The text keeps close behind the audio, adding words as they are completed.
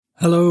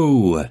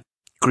Hello.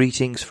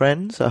 Greetings,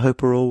 friends. I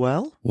hope we're all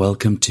well.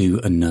 Welcome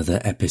to another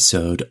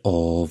episode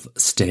of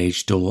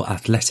Stage Door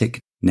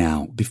Athletic.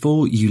 Now,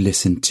 before you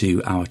listen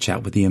to our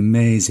chat with the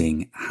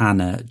amazing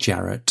Hannah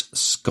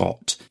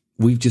Jarrett-Scott,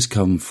 we've just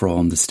come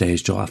from the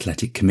Stage Door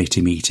Athletic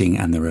Committee meeting,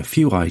 and there are a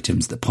few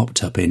items that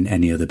popped up in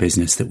any other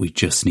business that we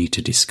just need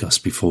to discuss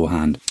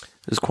beforehand.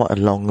 It was quite a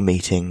long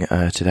meeting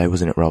today,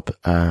 wasn't it, Rob?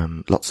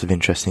 Lots of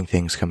interesting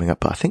things coming up,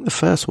 but I think the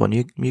first one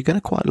you're going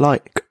to quite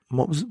like.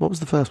 What was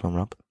the first one,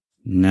 Rob?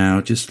 Now,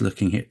 just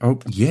looking here. Oh,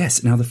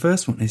 yes. Now, the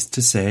first one is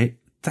to say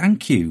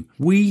thank you.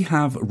 We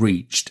have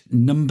reached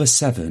number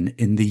 7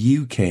 in the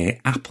UK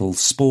Apple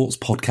Sports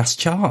Podcast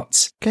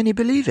charts. Can you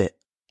believe it?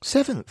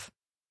 7th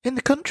in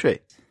the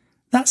country.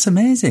 That's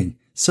amazing.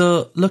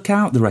 So look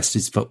out, the rest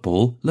is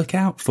football. Look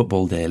out,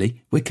 Football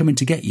Daily. We're coming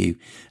to get you.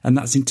 And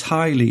that's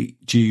entirely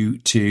due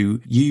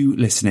to you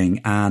listening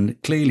and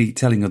clearly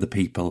telling other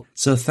people.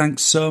 So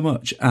thanks so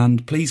much.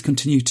 And please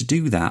continue to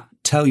do that.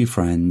 Tell your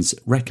friends,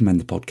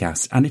 recommend the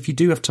podcast. And if you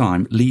do have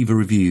time, leave a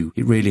review.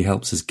 It really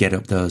helps us get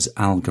up those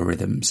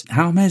algorithms.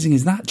 How amazing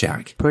is that,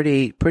 Jack?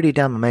 Pretty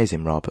damn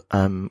amazing, Rob.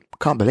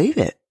 Can't believe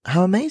it.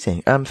 How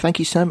amazing. Thank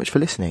you so much for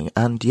listening.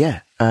 And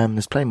yeah,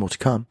 there's plenty more to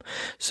come.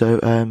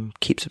 So,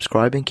 keep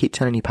subscribing, keep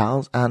telling your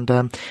pals,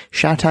 and,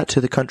 shout out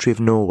to the country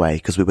of Norway,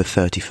 because we were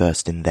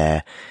 31st in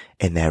their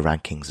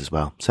rankings as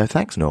well. So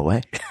thanks,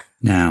 Norway.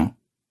 Now,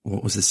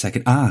 what was the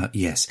second?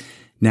 Yes.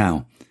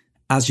 Now,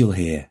 as you'll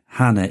hear,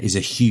 Hannah is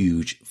a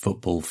huge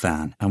football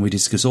fan, and we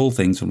discuss all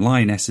things from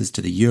Lionesses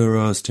to the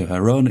Euros to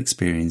her own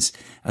experience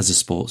as a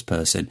sports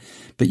person.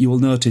 But you will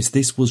notice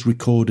this was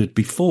recorded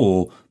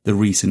before the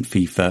recent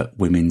FIFA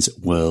Women's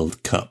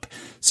World Cup,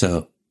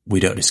 so we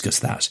don't discuss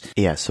that.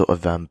 Yeah, sort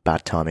of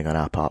bad timing on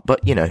our part.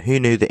 But, you know, who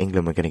knew that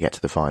England were going to get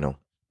to the final?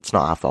 It's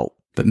not our fault.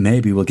 But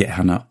maybe we'll get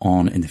Hannah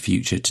on in the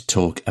future to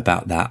talk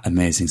about that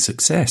amazing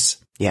success.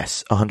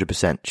 Yes,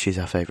 100%. She's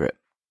our favourite.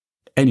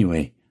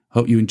 Anyway,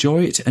 hope you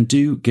enjoy it, and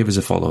do give us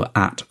a follow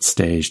at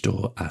Stage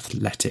Door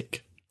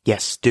Athletic.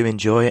 Yes, do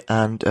enjoy it,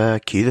 and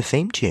cue the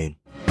theme tune.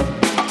 In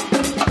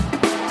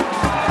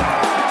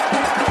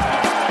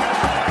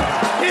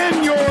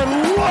your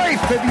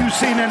life, have you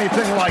seen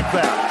anything like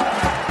that?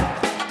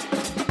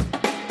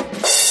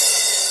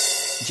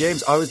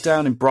 James, I was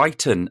down in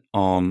Brighton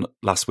on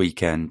last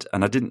weekend,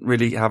 and I didn't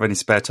really have any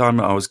spare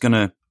time. I was going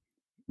to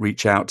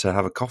reach out to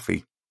have a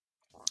coffee.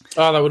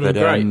 Oh, that would have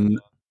been great.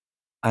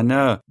 I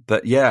know,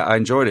 but yeah, I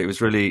enjoyed it. It was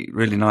really,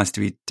 really nice to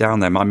be down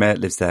there. My mate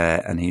lives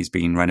there, and he's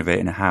been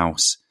renovating a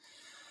house,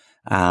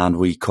 and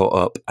we caught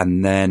up.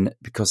 And then,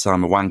 because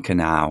I'm a wanker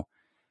now,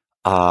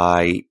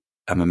 I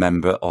am a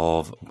member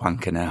of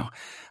Wanker Now.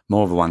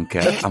 More of a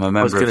wanker. I'm a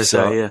member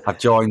of I've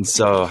joined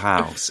Soho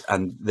House,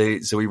 and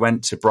so we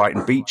went to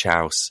Brighton Beach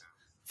House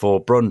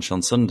for brunch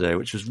on Sunday,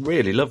 which was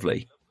really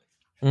lovely.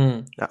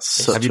 That's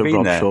such a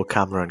Rob Shaw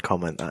Cameron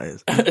comment, that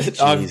is.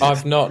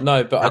 I've not,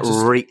 no, but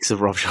that reeks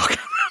of Rob Shaw Cameron.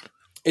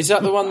 Is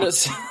that the one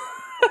that's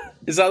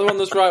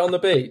right on the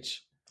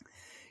beach?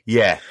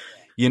 Yeah.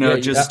 You know,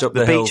 just up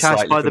the hill beach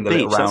house by the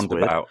beach, beach,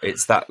 roundabout.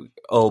 It's that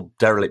old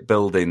derelict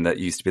building that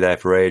used to be there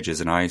for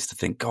ages, and I used to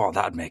think, God,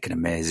 that'd make an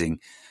amazing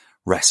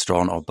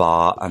restaurant or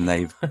bar, and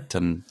they've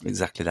done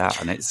exactly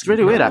that. And it's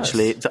really weird,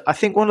 actually. I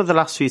think one of the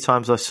last few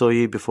times I saw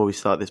you before we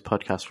started this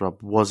podcast,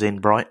 Rob, was in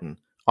Brighton.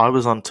 I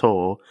was on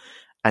tour,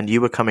 and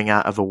you were coming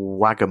out of a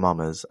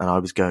Wagamama's, and I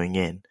was going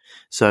in.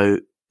 So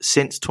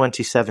since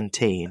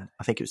 2017,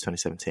 I think it was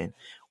 2017,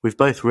 we've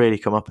both really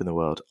come up in the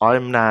world.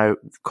 I'm now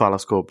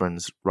Carlos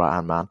Corberan's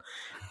right-hand man,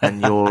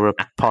 and you're a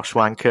posh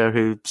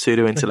wanker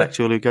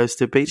pseudo-intellectual who goes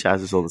to beach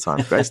houses all the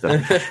time. Great stuff.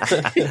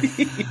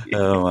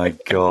 Oh my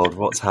God,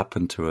 what's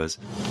happened to us?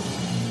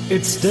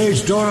 It's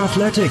Stage Door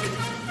Athletic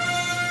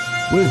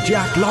with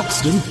Jack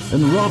Loxton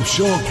and Rob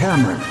Shaw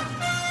Cameron.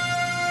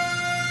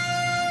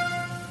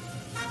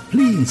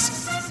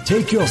 Please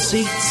take your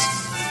seats.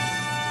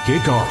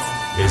 Kickoff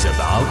is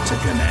about to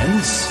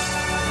commence.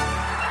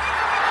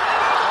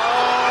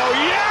 Oh,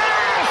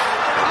 yes!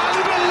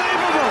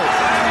 Unbelievable!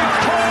 They've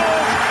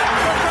called the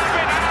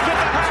rabbit after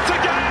the hat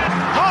again.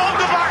 Hold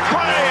the back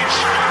page.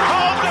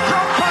 Hold the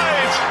front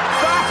page.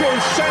 That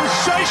is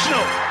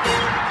sensational.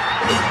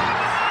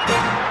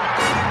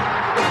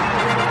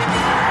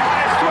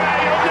 I swear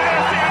you'll never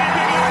see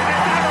anything like this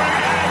ever again.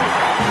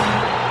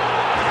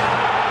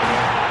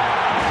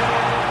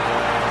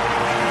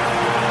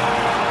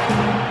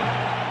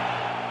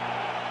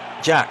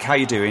 Jack, how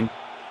you doing?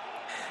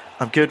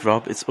 I'm good,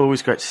 Rob. It's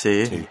always great to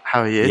see you.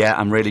 How are you? Yeah,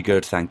 I'm really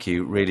good, thank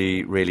you.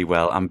 Really, really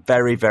well. I'm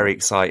very, very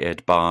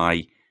excited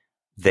by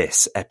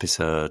this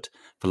episode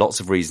for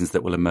lots of reasons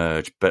that will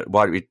emerge. But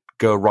why don't we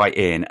go right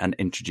in and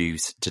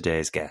introduce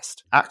today's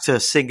guest? Actor,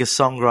 singer,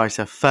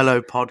 songwriter,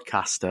 fellow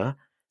podcaster,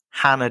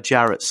 Hannah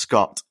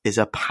Jarrett-Scott is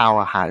a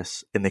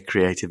powerhouse in the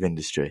creative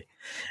industry.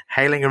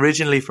 Hailing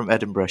originally from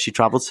Edinburgh, she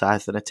travelled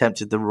south and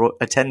attended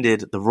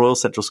the Royal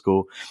Central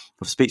School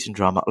of Speech and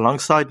Drama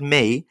alongside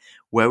me,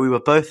 where we were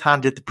both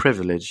handed the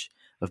privilege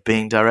of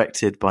being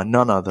directed by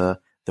none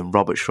other than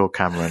Robert Shaw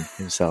Cameron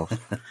himself,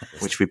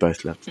 which we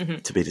both loved,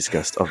 to be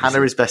discussed. Obviously.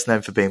 Hannah is best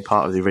known for being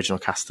part of the original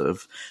cast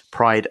of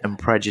Pride and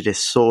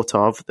Prejudice, sort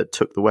of, that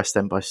took the West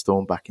End by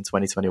storm back in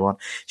 2021.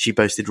 She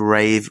boasted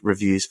rave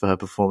reviews for her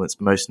performance,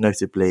 most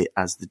notably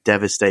as the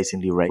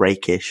devastatingly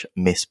rakish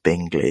Miss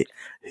Bingley,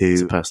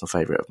 who's a personal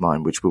favourite of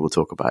mine, which we will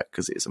talk about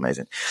because it is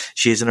amazing.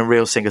 She is a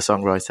real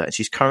singer-songwriter, and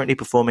she's currently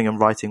performing and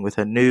writing with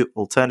her new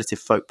alternative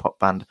folk pop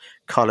band,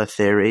 Colour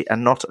Theory.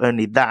 And not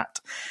only that,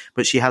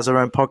 but she has her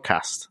own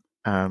podcast.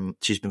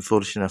 She's been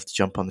foolish enough to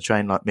jump on the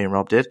train like me and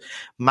Rob did.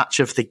 Match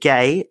of the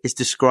Gay is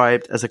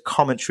described as a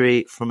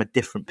commentary from a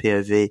different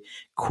POV.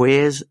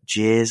 Queers,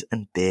 jeers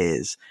and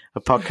beers.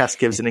 Her podcast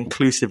gives an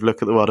inclusive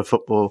look at the world of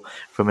football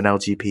from an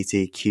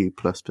LGBTQ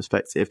plus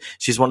perspective.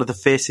 She's one of the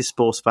fiercest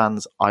sports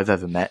fans I've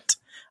ever met.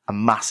 A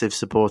massive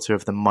supporter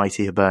of the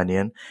mighty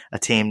Hibernian, a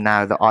team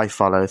now that I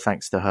follow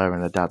thanks to her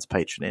and her dad's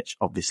patronage,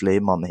 obviously,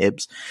 Mon the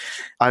Hibs.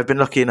 I've been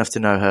lucky enough to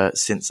know her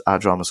since our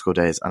drama school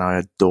days, and I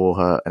adore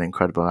her an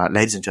incredible amount.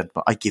 Ladies and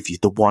gentlemen, I give you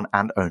the one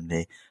and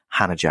only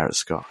Hannah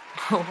Jarrett-Scott.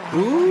 What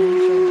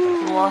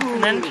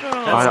an intro.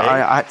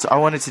 I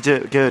wanted to do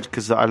it good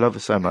because I love her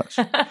so much.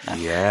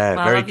 Yeah,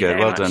 Well, very love you good. very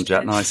Well much, done,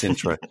 Jack. Jed. Nice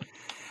intro.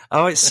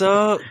 Oh, it's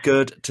so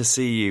good to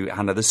see you,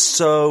 Hannah. There's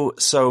so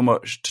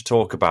much to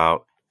talk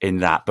about in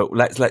that, but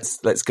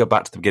let's go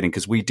back to the beginning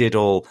because we did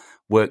all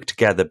work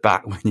together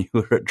back when you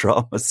were at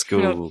drama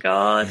school. Oh,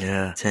 God.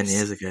 Yeah, 10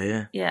 years ago,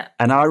 yeah. Yeah.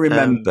 And I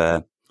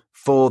remember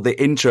for the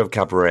intro of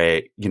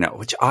Cabaret, you know,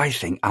 which I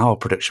think our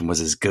production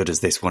was as good as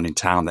this one in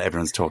town that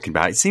everyone's talking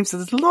about. It seems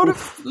there's a lot of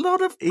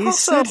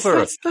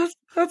crossover.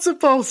 That's a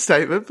bold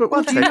statement, but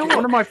Well, do you know,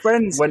 one of my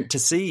friends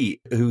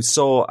who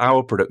saw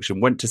our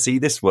production, went to see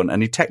this one,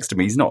 and he texted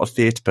me. He's not a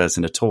theatre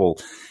person at all.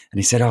 And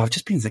he said, I've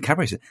just been to the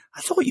Cabaret. He said,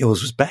 I thought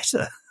yours was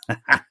better.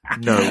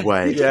 No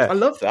way. Yeah. I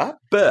love that.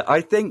 But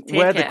I think Take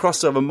where the it.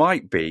 crossover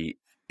might be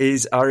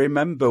is I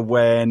remember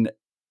when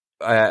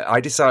I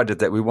decided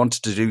that we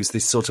wanted to do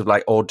this sort of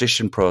like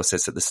audition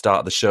process at the start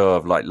of the show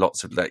of like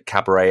lots of like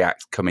cabaret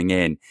acts coming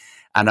in.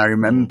 And I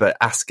remember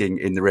asking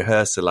in the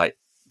rehearsal, like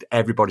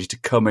everybody to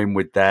come in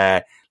with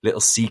their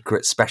little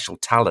secret special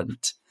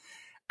talent.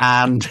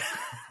 And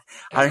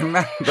I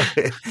remember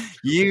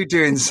you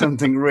doing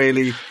something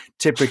really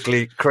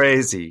typically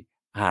crazy,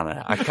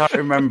 Hannah. I can't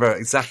remember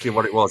exactly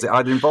what it was. It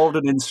either involved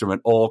an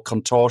instrument or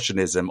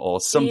contortionism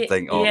or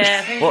something. Or I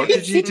think what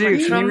it did you was do? Can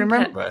you trumpet.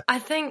 remember? I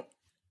think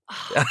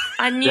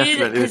I knew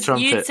Definitely the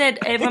because you trumpet. said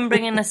everyone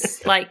bringing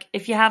this, like,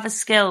 if you have a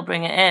skill,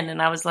 bring it in.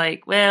 And I was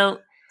like, well,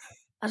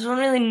 I don't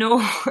really know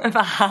if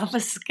I have a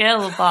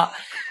skill, but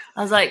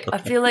I was like, I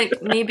feel like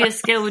maybe a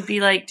skill would be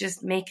like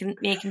just making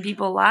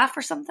people laugh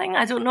or something.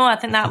 I don't know. I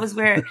think that was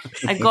where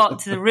I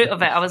got to the root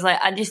of it. I was like,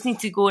 I just need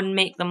to go and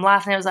make them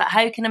laugh. And I was like,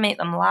 how can I make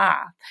them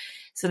laugh?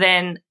 So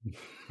then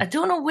I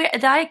don't know where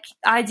the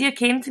idea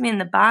came to me in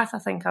the bath. I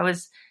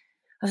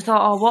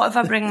thought, oh, what if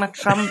I bring my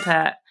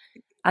trumpet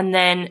and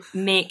then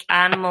make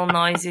animal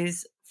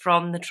noises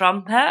from the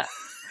trumpet?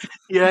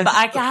 Yes. But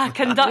I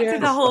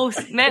conducted the whole.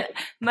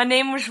 My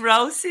name was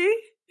Rosie.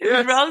 It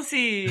was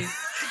Rosie.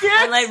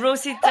 Yes. And like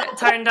Rosie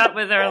turned up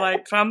with her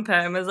like trumpet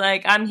and was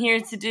like, "I'm here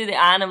to do the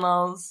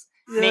animals,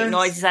 make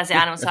noises as the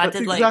animals." So I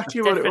did like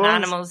exactly what it different was.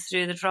 animals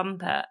through the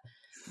trumpet.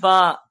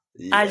 But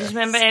I just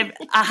remember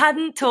I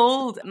hadn't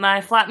told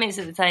my flatmates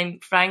at the time,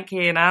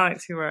 Frankie and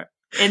Alex, who were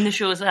in the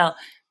show as well.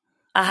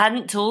 I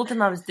hadn't told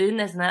them I was doing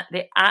this, and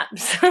they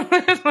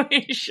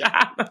absolutely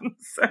shat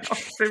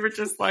themselves. They were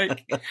just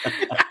like,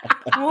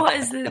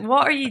 what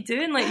are you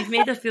doing? Like, you've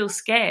made a full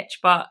sketch,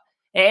 but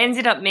it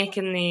ended up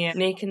making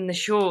the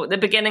show, the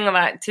beginning of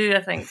Act 2,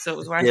 I think, so it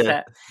was worth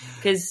it.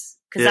 Because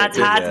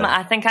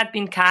I think I'd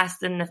been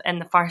cast in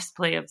the first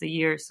play of the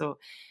year, so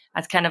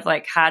I'd kind of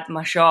like had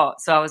my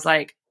shot. So I was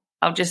like,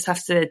 I'll just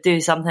have to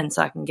do something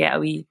so I can get a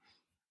wee,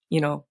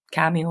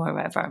 cameo or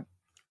whatever.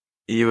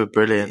 You were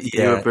brilliant.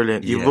 Yeah, you were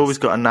brilliant. You've yes. always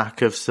got a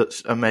knack of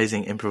such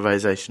amazing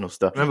improvisational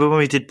stuff. Remember when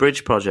we did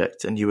Bridge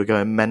Project and you were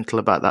going mental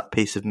about that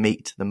piece of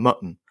meat, the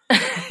mutton?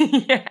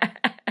 Yeah.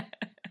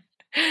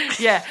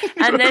 Yeah.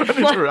 And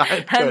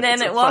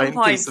then at one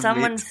point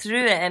someone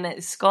threw it and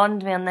it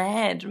sconed me on the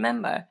head,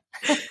 remember?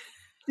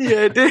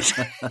 Yeah, it did.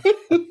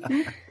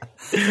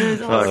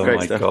 Oh great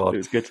my stuff. God. It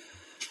was good.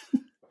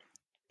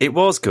 It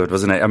was good,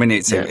 wasn't it? I mean,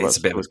 it's Yeah, a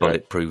bit of a great.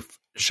 bulletproof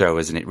show,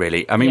 isn't it,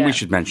 really? I mean, we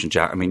should mention,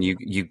 Jack, I mean,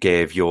 you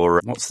gave your,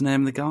 what's the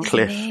name of the guy?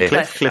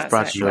 Cliff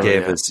Bradshaw. You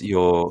gave us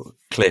your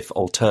Cliff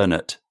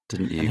alternate,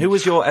 didn't you? And who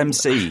was your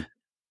MC?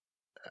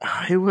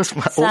 Who was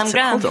my Sam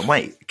Graham. Hold on,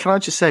 wait. Can I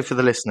just say for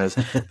the listeners,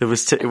 it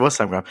was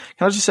Sam Graham.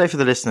 Can I just say for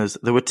the listeners,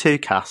 there were two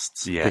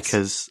casts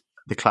because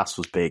the class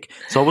was big.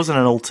 So I wasn't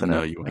an alternate.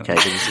 No, you weren't. Okay,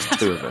 there was just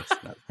two of us.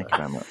 Thank you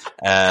very much.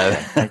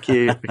 Thank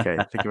you. Okay,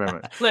 thank you very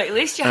much. Look, at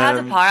least you had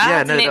a part. I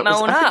had to make my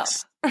own up.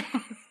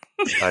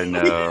 I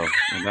know.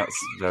 And that's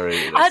very...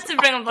 I had to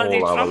bring a bloody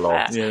all our trumpet.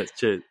 lot. Yeah, that's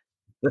true.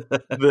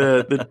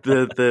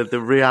 the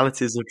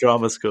realities of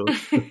drama school.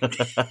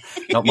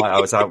 Not my, I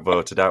was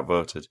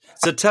outvoted.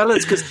 So tell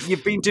us, because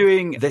you've been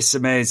doing this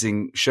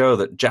amazing show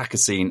that Jack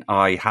has seen,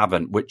 I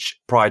haven't, which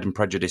Pride and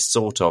Prejudice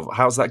sort of.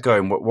 How's that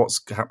going?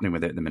 What's happening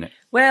with it at the minute?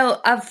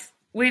 Well, I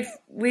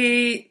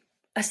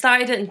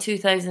started it in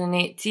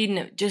 2018.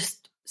 It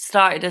just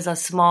started as a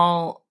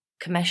small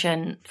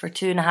commission for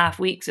 2.5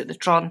 weeks at the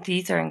Tron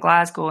Theatre in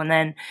Glasgow, and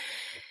then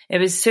it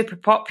was super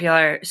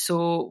popular,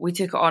 so we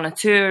took it on a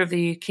tour of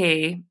the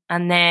UK,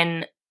 and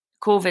then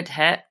COVID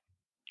hit.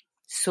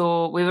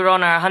 So we were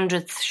on our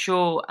 100th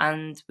show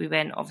and we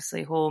went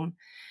obviously home.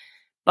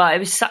 But it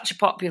was such a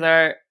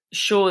popular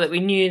show that we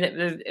knew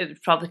that it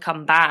would probably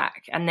come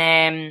back. And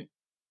then,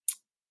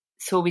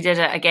 so we did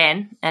it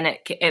again, and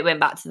it went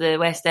back to the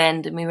West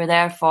End, and we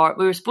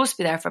were supposed to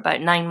be there for about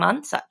 9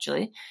 months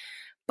actually.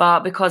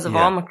 But because of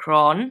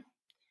Omicron,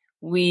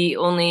 we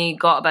only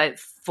got about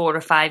 4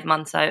 or 5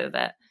 months out of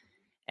it.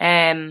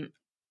 And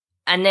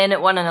then it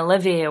won an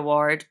Olivier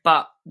Award,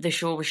 but the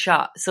show was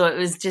shut. So it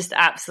was just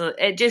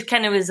it just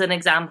kind of was an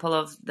example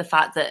of the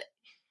fact that,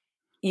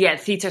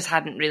 theatres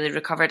hadn't really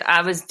recovered.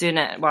 I was doing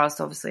it whilst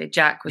obviously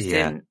Jack was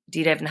doing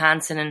Dear Evan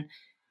Hansen, and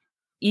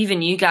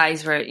even you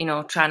guys were,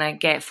 trying to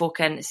get folk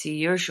in to see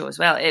your show as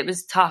well. It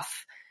was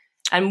tough.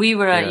 And we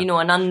were, an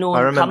unknown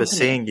I remember company,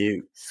 seeing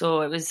you.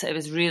 So it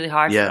was really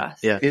hard for us.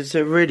 Yeah, it's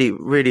a really,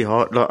 really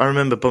hard. Like, I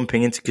remember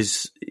bumping into,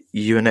 because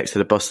you were next to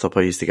the bus stop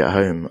I used to get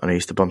home, and I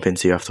used to bump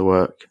into you after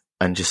work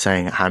and just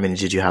saying, how many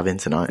did you have in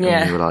tonight?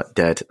 And you were like,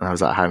 dead. And I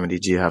was like, how many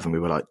did you have? And we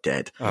were like,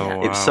 dead. Oh,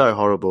 wow. It's so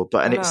horrible.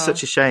 And it's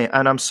such a shame.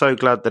 And I'm so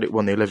glad that it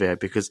won the Olivier,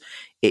 because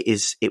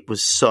it's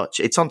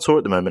on tour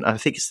at the moment. I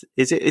think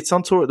it's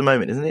on tour at the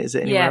moment, isn't it? Is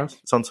it anywhere else?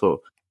 It's on tour.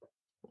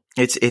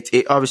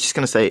 I was just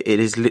going to say, it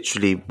is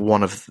literally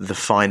one of the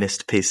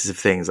finest pieces of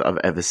things that I've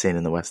ever seen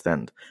in the West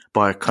End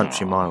by a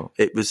country mile.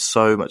 It was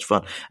so much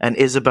fun. And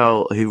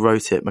Isabel,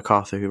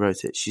 MacArthur, who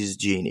wrote it, she's a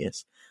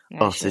genius.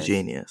 Utter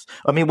genius.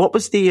 I mean, what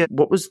was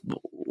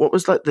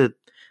like the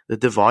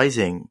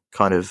devising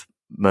kind of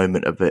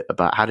moment of it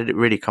about? How did it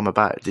really come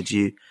about?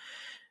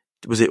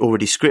 Was it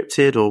already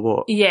scripted or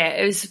what? Yeah,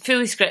 it was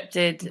fully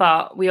scripted,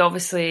 but we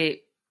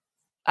obviously,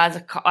 as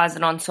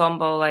an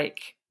ensemble,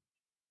 like,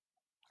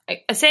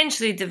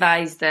 essentially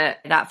devised it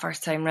that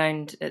first time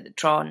round at the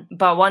Tron.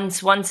 But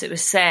once it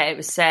was set,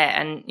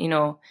 and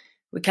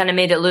we kind of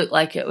made it look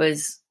like it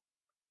was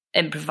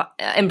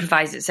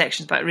improvised at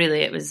sections, but really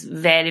it was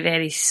very,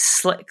 very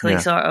slickly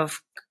sort of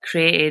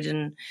created,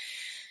 and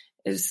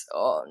it was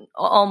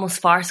almost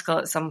farcical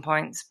at some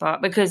points.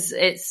 But because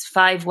it's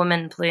 5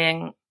 women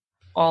playing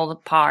all the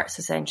parts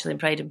essentially in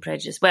Pride and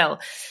Prejudice, well,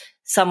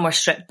 some were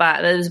stripped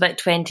back. There was about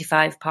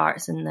 25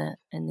 parts in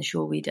the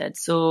show we did.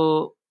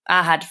 So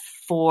I had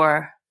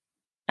 4,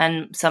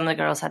 and some of the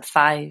girls had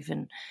 5,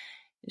 and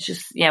it's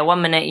just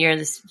 1 minute you're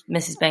this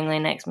Mrs. Bingley,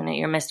 next minute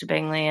you're Mr.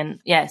 Bingley, and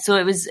so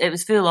it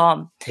was full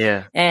on.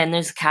 Yeah, and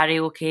there's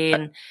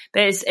karaoke,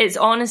 but it's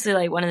honestly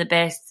like one of the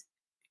best.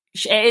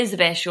 It is the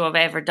best show I've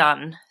ever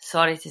done.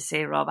 Sorry to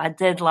say, Rob, I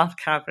did love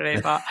Cabaret,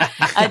 but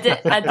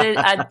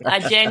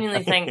I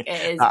genuinely think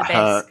it is the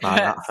best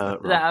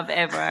script that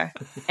I've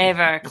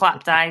ever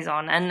clapped eyes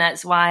on, and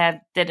that's why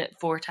I did it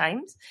 4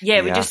 times. We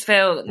just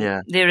felt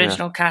the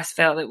original cast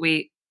felt that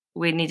we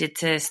needed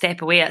to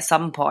step away at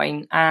some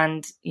point,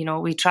 and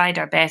we tried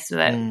our best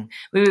with it.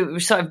 We were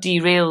sort of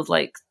derailed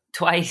like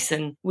twice,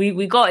 and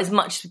we got as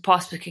much as we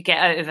possibly could get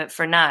out of it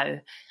for now.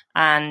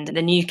 And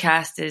the new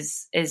cast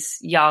is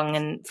young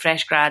and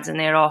fresh grads, and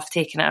they're off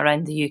taking it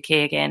around the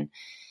UK again.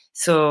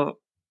 So,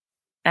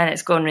 and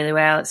it's going really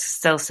well. It's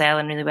still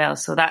selling really well.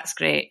 So that's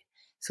great.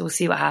 So we'll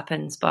see what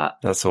happens. But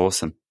that's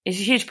awesome.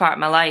 It's a huge part of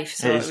my life.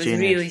 So it was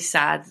really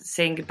sad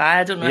saying goodbye.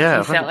 I don't know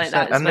if you felt like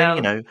that as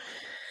well. Then,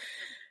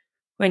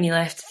 when you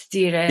left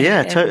Dear Evan.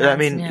 Yeah, totally. I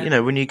mean,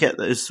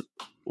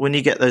 when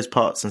you get those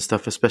parts and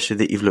stuff, especially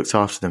that you've looked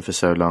after them for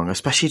so long,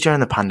 especially during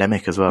the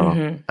pandemic as well.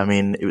 Mm-hmm. I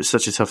mean, it was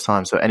such a tough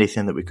time. So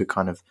anything that we could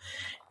kind of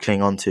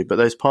cling on to, but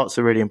those parts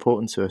are really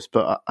important to us.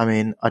 But I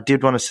mean, I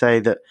did want to say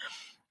that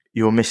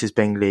your Mrs.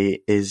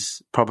 Bingley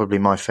is probably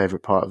my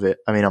favourite part of it.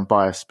 I mean, I'm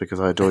biased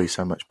because I adore you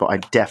so much, but I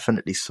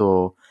definitely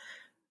saw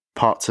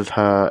parts of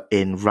her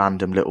in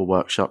random little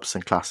workshops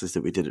and classes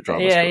that we did at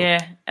drama school.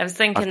 Yeah. I was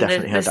thinking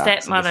the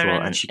stepmother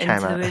and she came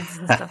out. The Woods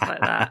and stuff like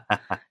that.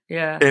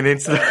 Yeah. And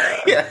into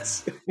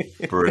yes.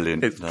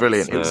 Brilliant. It's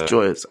brilliant. It was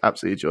joyous.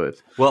 Absolutely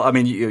joyous. Well, I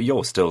mean,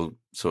 you're still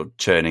sort of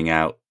churning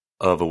out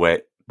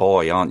overweight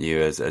boy, aren't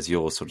you, as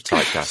your sort of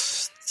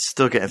typecast?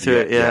 Still getting through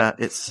it, yeah.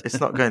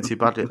 It's not going too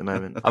badly at the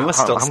moment. I must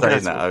stop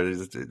saying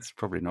that. It's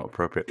probably not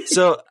appropriate.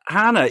 So,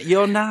 Hannah,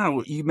 you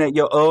make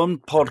your own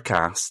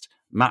podcast,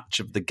 Match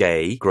of the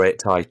Gay, great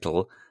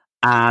title,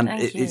 and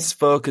its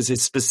focus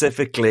is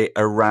specifically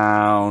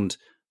around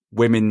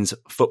women's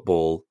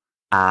football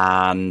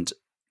and,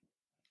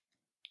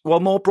 well,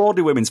 more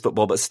broadly women's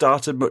football, but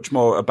started much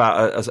more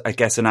about, I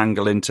guess, an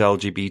angle into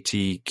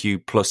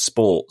LGBTQ plus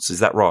sports. Is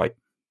that right?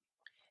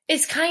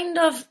 It's kind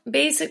of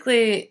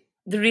basically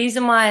the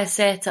reason why I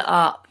set it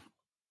up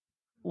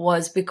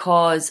was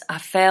because I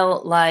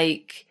felt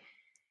like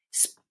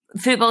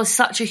football is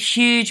such a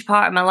huge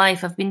part of my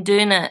life. I've been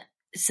doing it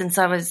since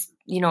I was,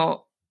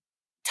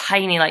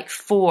 tiny, like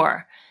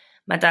 4.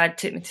 My dad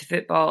took me to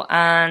football,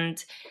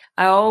 and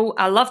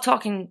I love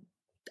talking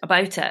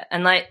about it.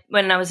 And like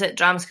when I was at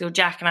drama school,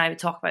 Jack and I would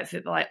talk about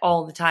football like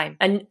all the time.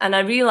 And I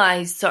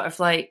realised sort of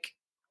like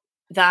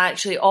that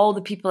actually all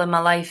the people in my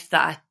life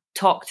that I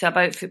talk to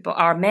about football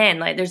are men.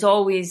 Like there's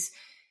always,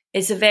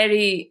 it's a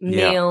very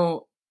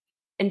male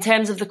in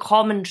terms of the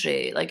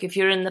commentary. Like if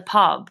you're in the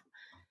pub,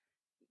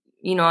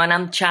 and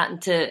I'm chatting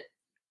to,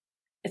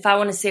 if I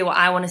want to say what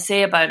I want to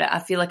say about it, I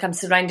feel like I'm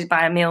surrounded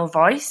by a male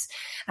voice.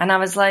 And I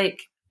was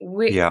like,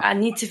 I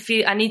need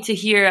to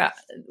hear,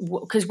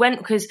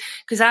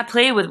 because I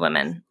play with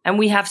women and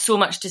we have so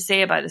much to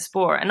say about the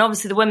sport. And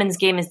obviously the women's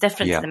game is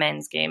different to the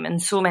men's game in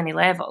so many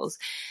levels.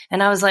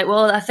 And I was like,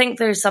 well, I think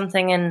there's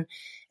something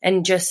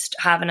in just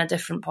having a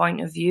different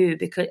point of view,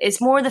 because it's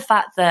more the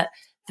fact that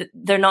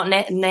they're not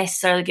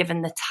necessarily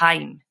given the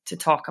time to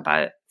talk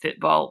about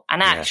football.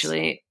 And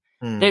actually,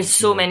 there's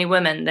so many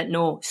women that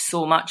know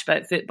so much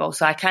about football.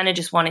 So I kind of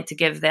just wanted to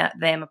give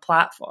them a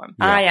platform.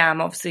 Yeah. I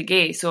am obviously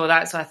gay. So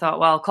that's why I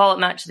thought, well, I'll call it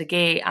Match of the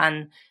Gay,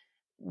 and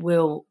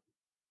we'll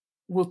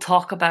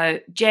talk about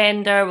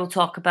gender. We'll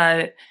talk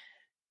about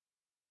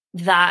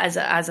that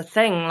as a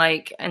thing,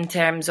 like in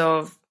terms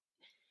of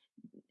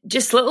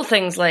just little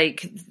things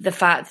like the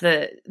fact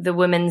that the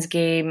women's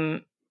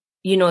game,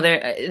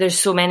 there's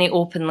so many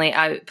openly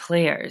out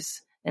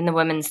players in the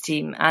women's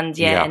team. And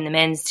in the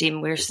men's team,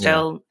 we're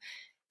still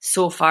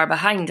so far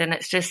behind. And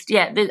it's just,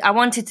 I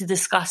wanted to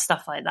discuss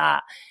stuff like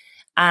that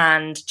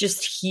and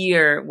just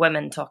hear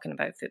women talking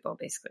about football,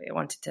 basically. I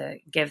wanted to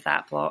give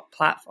that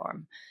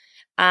platform.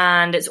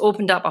 And it's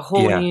opened up a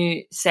whole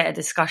new set of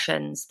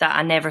discussions that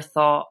I never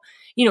thought.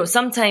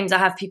 Sometimes I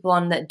have people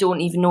on that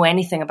don't even know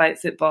anything about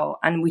football,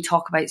 and we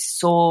talk about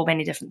so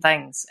many different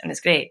things, and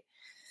it's great.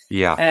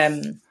 Yeah.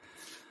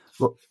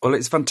 Well,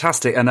 it's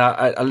fantastic, and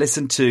I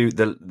listened to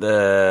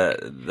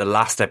the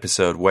last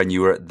episode when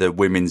you were at the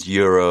Women's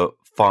Euro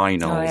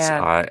finals. Oh,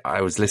 yeah.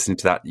 I was listening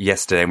to that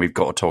yesterday, and we've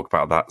got to talk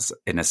about that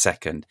in a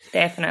second.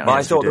 Definitely. But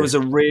I thought there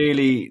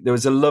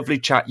was a lovely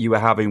chat you were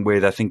having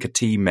with, I think, a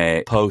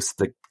teammate post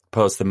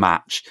the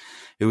match,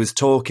 who was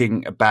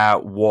talking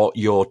about what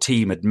your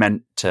team had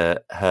meant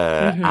to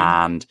her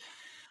and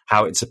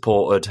how it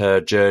supported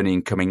her journey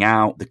in coming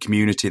out, the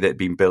community that had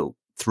been built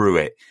through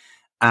it.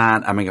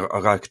 And I mean,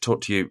 I could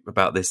talk to you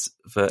about this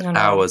for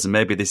hours, and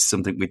maybe this is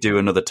something we do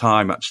another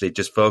time, actually,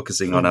 just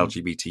focusing on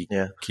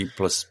LGBTQ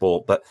plus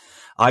sport. But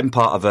I'm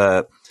part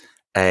of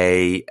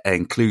a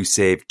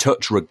inclusive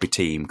touch rugby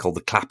team called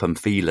the Clapham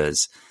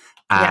Feelers,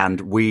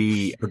 and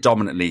we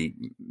predominantly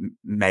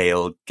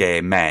male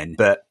gay men,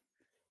 but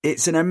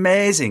it's an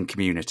amazing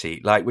community.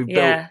 Like we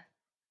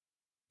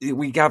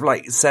have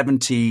like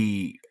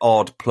 70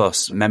 odd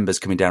plus members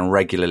coming down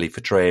regularly for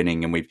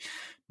training, and we've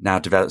now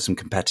developed some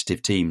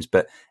competitive teams.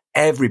 But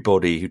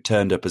everybody who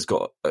turned up has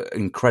got an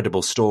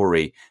incredible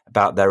story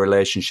about their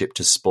relationship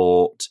to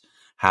sport,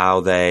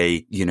 how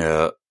they,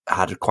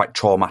 had quite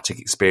traumatic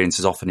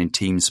experiences, often in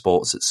team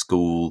sports at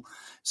school,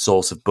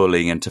 source of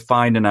bullying, and to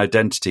find an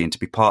identity and to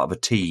be part of a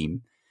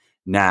team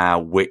now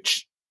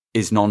which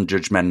is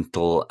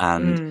non-judgmental,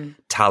 and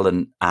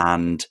talent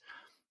and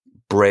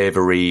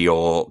bravery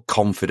or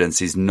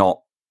confidence is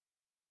not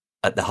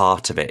at the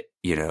heart of it.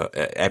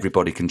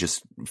 Everybody can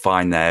just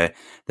find their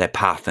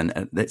path,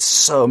 and there's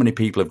so many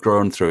people have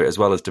grown through it, as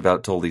well as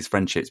developed all these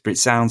friendships. But it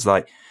sounds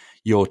like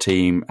your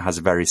team has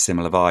a very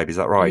similar vibe. Is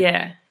that right?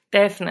 Yeah,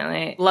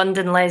 definitely.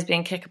 London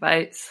lesbian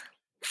kickabouts.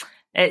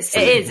 It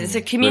is. It's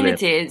a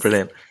community.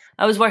 Brilliant.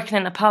 I was working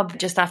in a pub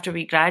just after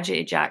we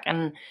graduated, Jack,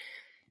 and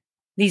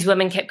these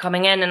women kept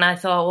coming in, and I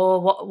thought,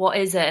 oh, what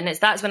is it? And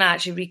that's when I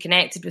actually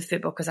reconnected with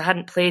football, because I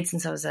hadn't played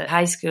since I was at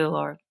high school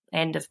or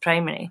end of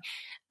primary.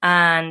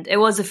 And it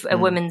was a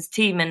women's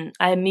team, and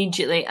I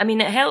immediately,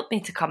 it helped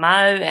me to come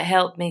out. It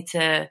helped me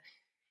to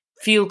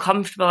feel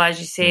comfortable, as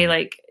you say,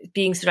 like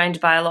being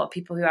surrounded by a lot of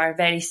people who are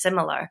very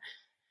similar.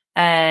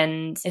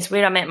 And it's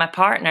where I met my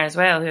partner as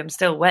well, who I'm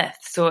still with.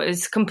 So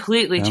it's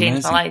completely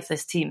changed my life,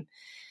 this team.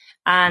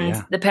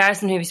 And the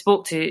person who I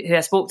spoke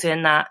to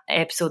in that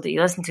episode that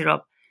you listened to,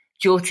 Rob,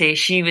 Jyoti,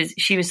 she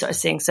was sort of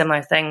saying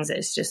similar things.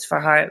 It's just, for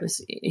her, it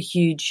was a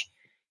huge,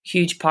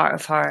 huge part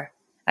of her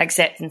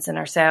acceptance in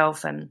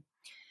herself.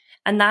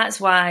 And that's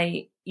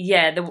why,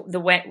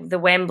 the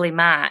Wembley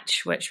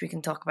match, which we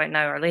can talk about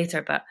now or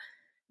later, but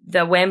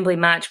the Wembley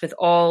match with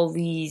all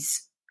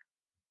these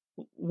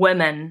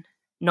women,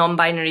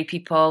 non-binary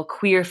people,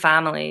 queer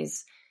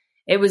families,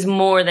 it was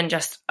more than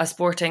just a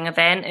sporting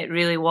event. It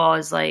really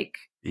was like,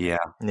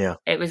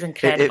 it was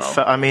incredible.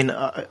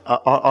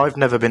 I've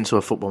never been to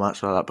a football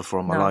match like that before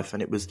in my life,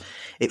 and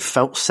it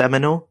felt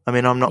seminal.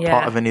 I'm not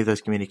part of any of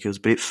those communities,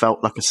 but it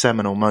felt like a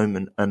seminal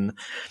moment, and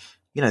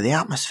the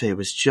atmosphere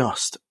was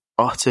just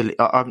utterly,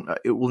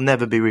 it will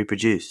never be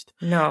reproduced.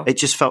 No. It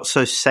just felt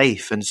so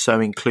safe and so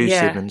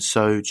inclusive and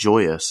so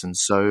joyous and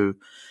so,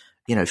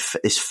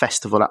 this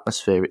festival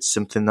atmosphere. It's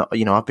something that,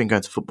 I've been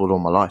going to football all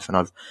my life, and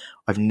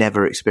I've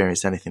never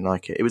experienced anything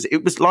like it.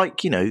 It was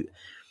like,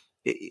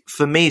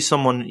 for me,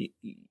 someone,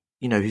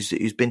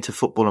 who's been to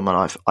football in my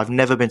life, I've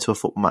never been to a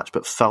football match,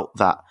 but felt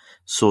that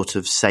sort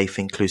of safe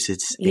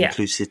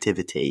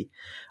inclusivity,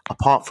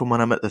 apart from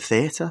when I'm at the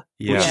theatre,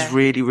 which is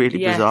really, really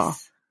bizarre.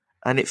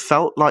 And it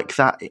felt like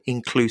that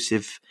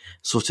inclusive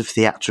sort of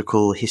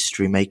theatrical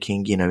history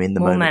making, in the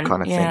moment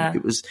kind of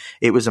thing.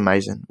 It was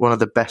amazing. One of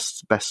the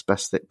best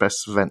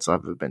events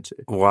I've ever been to.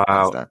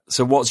 Wow.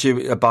 So what's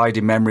your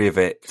abiding memory of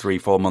it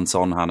 3-4 months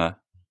on, Hannah?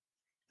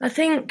 I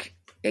think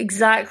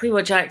exactly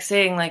what Jack's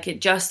saying. Like,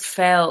 it just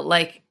felt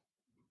like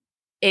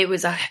it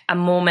was a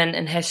moment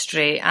in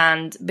history.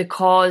 And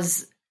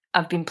because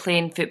I've been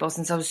playing football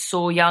since I was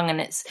so young,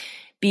 and it's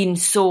been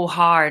so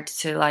hard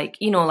to I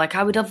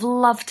would have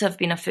loved to have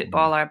been a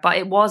footballer, but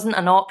it wasn't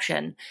an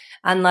option.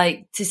 And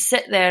to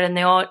sit there in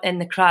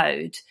the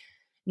crowd,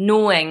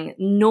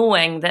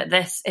 knowing that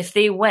this, if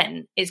they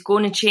win, it's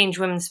going to change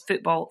women's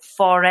football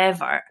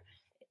forever.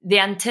 The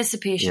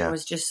anticipation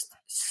was just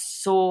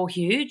so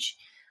huge.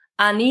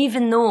 And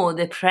even though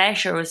the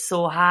pressure was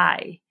so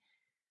high,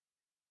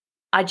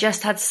 I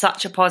just had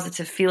such a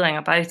positive feeling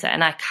about it,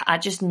 and I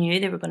just knew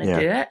they were going to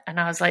do it, and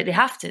I was like, they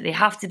have to do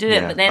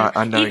it. But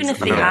then, even if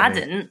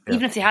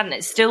they hadn't,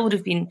 it still would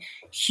have been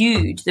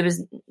huge. There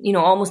was,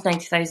 almost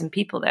 90,000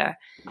 people there,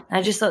 and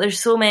I just thought there's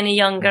so many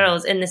young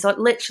girls in this,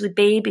 literally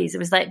babies. It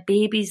was like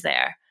babies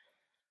there,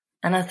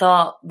 and I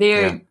thought,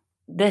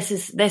 this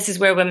is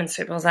where women's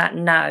football's at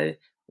now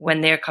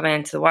when they're coming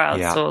into the world.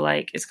 So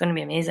it's going to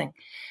be amazing.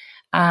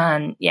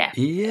 And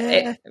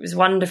it was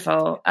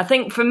wonderful. I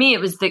think for me, it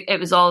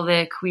was all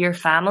the queer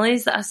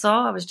families that I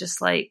saw. I was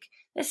just like,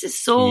 this is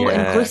so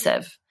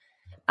inclusive,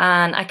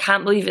 and I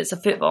can't believe it's a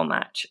football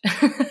match.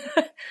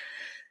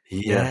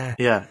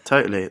 Yeah,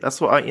 totally. That's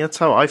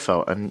how I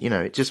felt, and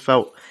it just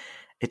felt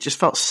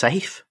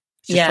safe.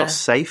 It just felt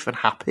safe and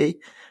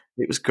happy.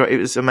 It was great. It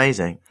was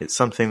amazing. It's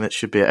something that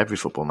should be at every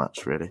football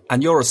match, really.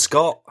 And you're a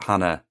Scot,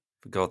 Hannah.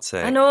 For God's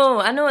sake. I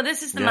know.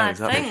 This is the mad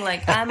thing.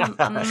 I'm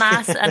a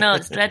massive. I know,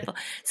 it's dreadful.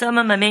 Some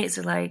of my mates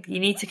are like, you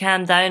need to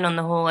calm down on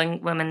the whole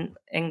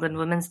England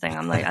women's thing.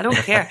 I'm like, I don't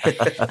care.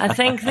 I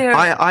think they're.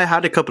 I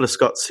had a couple of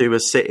Scots who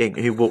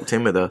walked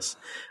in with us,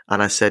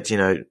 and I said,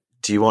 do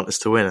you want us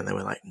to win? And they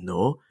were like,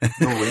 no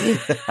way.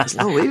 There's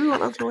no way we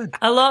want them to win.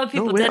 A lot of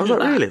people didn't. I was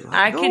like, really?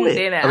 I couldn't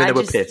do it. I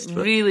were pissed. I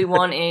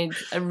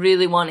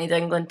really wanted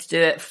England to do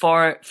it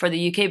for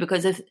the UK,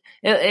 because if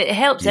it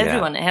helps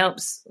everyone. It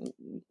helps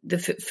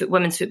the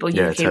women's football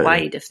UK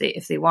wide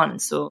if they won.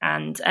 So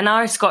and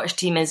our Scottish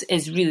team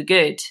is really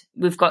good.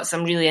 We've got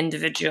some really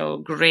individual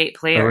great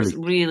players,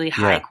 really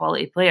high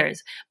quality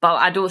players. But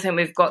I don't think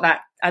we've got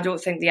that. I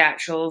don't think the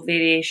actual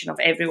variation of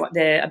everyone,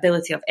 the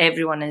ability of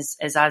everyone is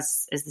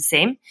the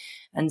same.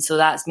 And so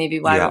that's maybe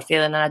why we're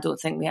failing. And I don't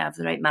think we have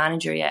the right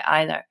manager yet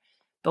either.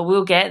 But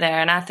we'll get there.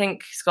 And I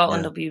think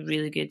Scotland will be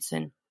really good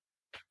soon.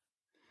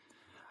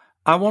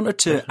 I wanted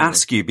to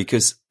ask you,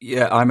 because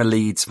I'm a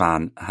Leeds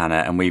fan,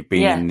 Hannah, and we've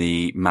been in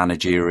the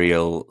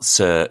managerial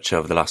search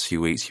over the last few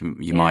weeks.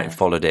 You might have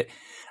followed it.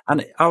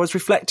 And I was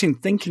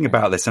thinking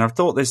about this, and I've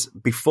thought this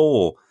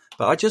before,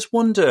 but I just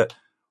wonder,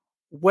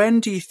 when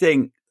do you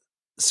think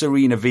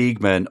Serena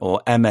Wiegman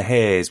or Emma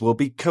Hayes will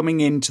be coming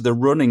into the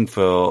running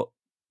for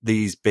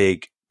these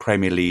big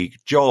Premier League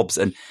jobs?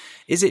 And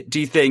do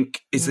you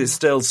think, is there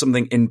still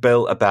something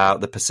inbuilt about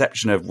the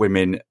perception of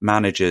women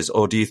managers,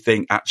 or do you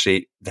think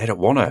actually they don't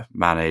want to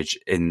manage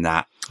in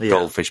that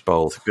goldfish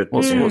bowl?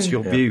 What's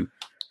your view?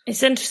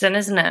 It's interesting,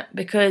 isn't it?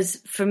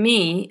 Because for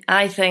me,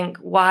 I think,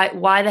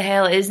 why the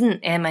hell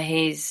isn't Emma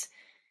Hayes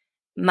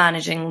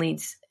managing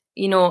Leeds?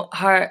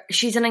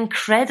 She's an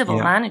incredible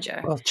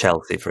manager. Well,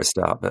 Chelsea for a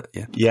start, but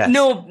yeah.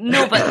 No,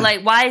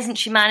 but why isn't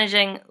she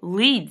managing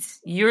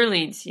Leeds? Your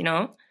Leeds,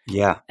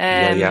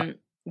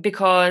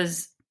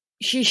 Because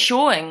she's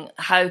showing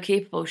how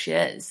capable she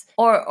is,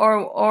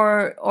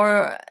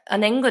 or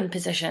an England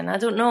position. I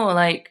don't know.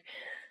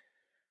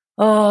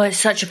 It's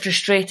such a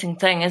frustrating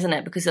thing, isn't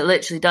it? Because it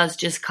literally does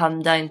just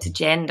come down to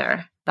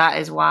gender. That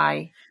is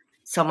why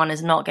someone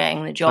is not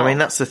getting the job. I mean,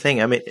 that's the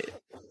thing. I mean,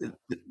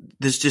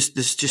 there's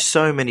just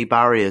so many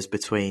barriers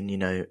between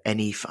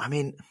any. I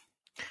mean,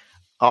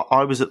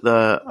 I'm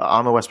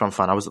a West Brom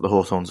fan. I was at the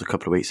Hawthorns a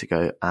couple of weeks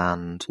ago,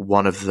 and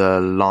one of the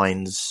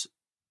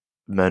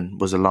linesmen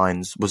was a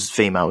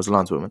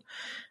lineswoman,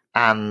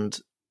 and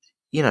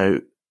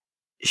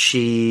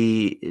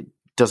she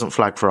doesn't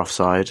flag for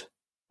offside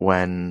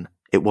when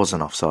it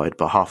wasn't offside,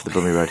 but half the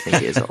Brummie Road think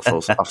it is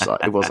false offside.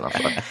 It wasn't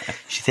offside.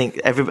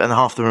 And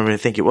half the Brummie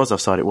think it was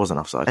offside. It wasn't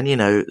offside.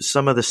 And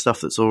some of the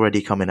stuff that's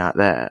already coming out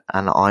there,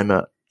 and I'm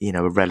at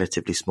a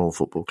relatively small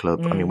football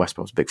club. I mean, West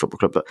Brom's a big football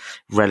club, but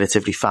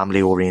relatively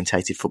family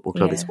orientated football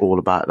club. It's all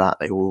about that.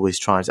 They always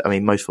try. I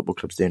mean, most football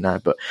clubs do now,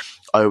 but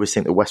I always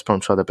think that West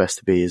Brom try their best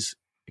to be as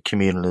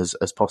communal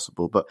as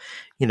possible. But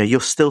you're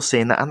still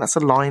seeing that, and that's a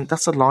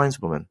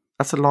lineswoman.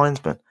 That's a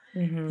linesman.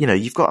 You know,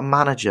 you've got a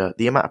manager,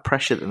 the amount of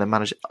pressure that the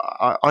manager,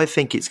 I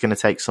think it's going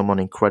to take someone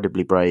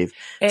incredibly brave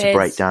to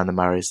break down the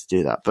barriers to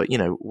do that. But, you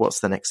know, what's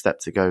the next step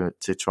to go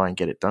to try and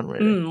get it done,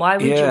 really? Why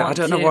would you want I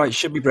don't know why it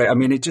should be brave. I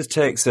mean, it just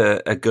takes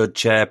a good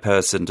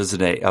chairperson,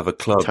 doesn't it, of a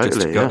club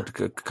just to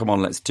go, come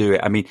on, let's do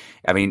it. I mean,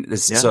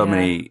 there's so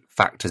many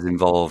factors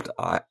involved,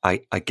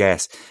 I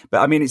guess.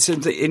 But I mean, it's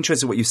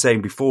interesting what you were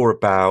saying before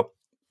about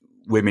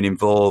women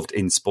involved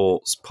in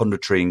sports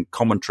punditry and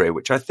commentary,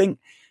 which I think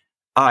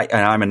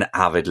I'm an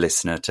avid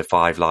listener to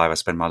Five Live. I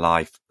spend my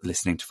life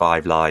listening to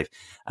Five Live.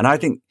 And I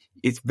think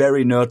it's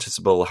very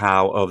noticeable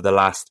how over the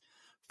last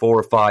 4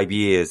 or 5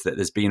 years that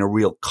there's been a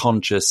real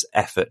conscious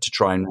effort to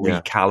try and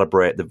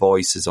recalibrate the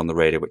voices on the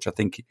radio, which I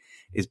think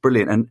is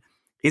brilliant. And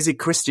Izzy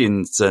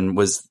Christiansen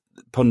was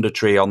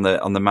punditry on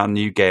the Man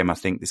U game, I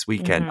think, this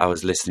weekend I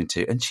was listening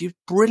to. And she's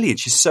brilliant.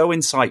 She's so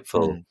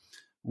insightful.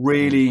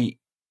 Really,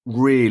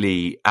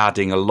 really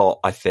adding a lot,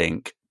 I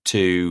think,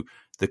 to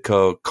the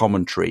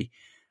commentary.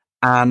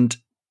 And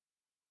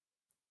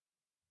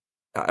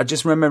I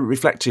just remember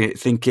reflecting it,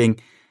 thinking,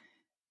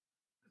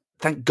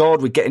 thank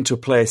God we're getting to a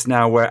place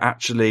now where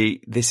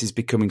actually this is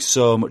becoming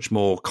so much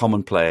more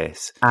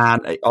commonplace.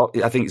 And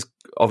I think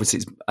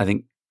I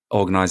think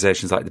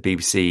organisations like the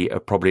BBC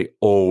are probably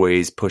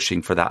always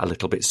pushing for that a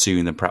little bit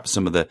sooner than perhaps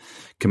some of the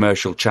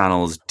commercial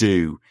channels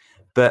do.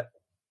 But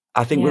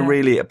I think we're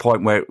really at a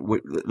point where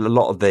a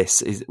lot of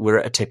this we're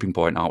at a tipping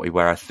point, aren't we?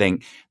 Where I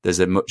think there's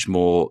a much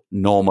more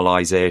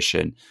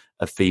normalisation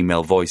of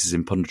female voices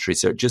in punditry.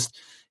 So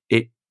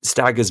it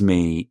staggers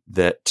me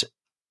that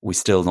we're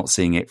still not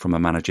seeing it from a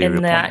managerial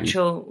in the point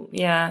actual,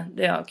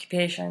 the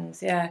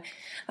occupations.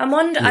 I'm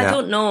wondering. I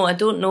don't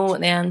know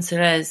what the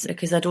answer is,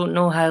 because I don't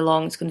know how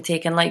long it's going to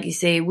take. And like you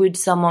say, would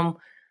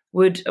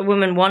a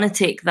woman want to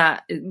take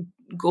that,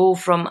 go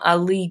from a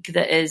league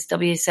that is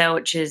WSL,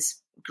 which is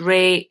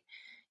great,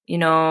 you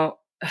know,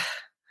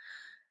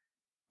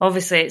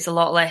 obviously it's a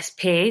lot less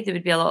pay. There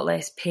would be a lot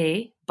less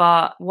pay.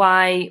 But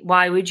why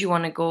would you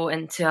want to go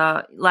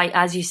into, like,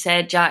 as you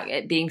said, Jack,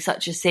 it being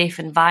such a safe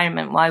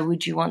environment, why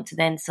would you want to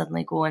then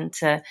suddenly go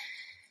into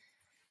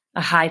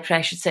a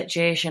high-pressure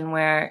situation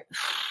where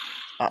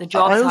the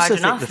job's hard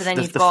enough, and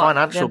then you've got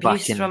financial the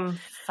abuse from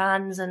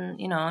fans and,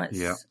 you know, it's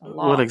a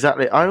lot. Well,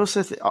 exactly. I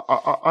also think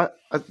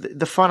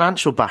the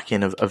financial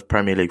backing of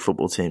Premier League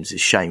football teams is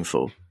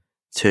shameful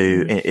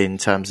in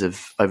terms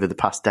of over the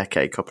past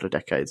couple of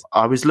decades.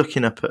 I was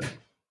looking up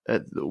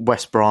at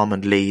West Brom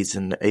and Leeds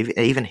and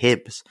even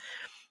Hibs.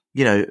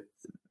 You know,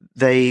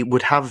 they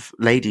would have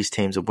ladies'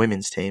 teams and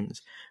women's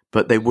teams,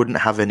 but they wouldn't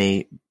have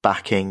any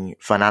backing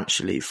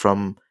financially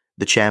from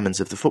the chairmen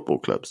of the football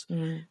clubs.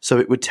 So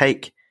it would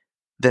take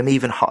them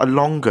even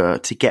longer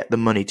to get the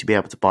money to be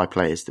able to buy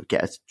players, to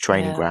get a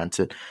training ground,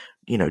 to,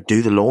 you know,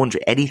 do the laundry,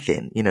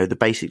 anything, you know, the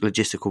basic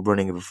logistical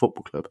running of a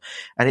football club.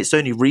 And it's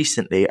only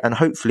recently, and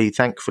hopefully,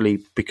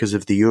 thankfully, because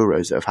of the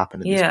Euros that have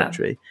happened in this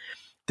country,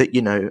 that,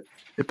 you know,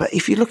 but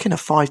if you're looking at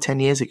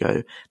 5-10 years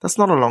ago, that's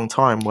not a long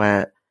time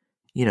where,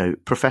 you know,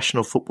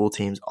 professional football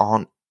teams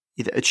aren't,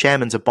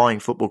 chairmen are buying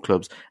football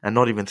clubs and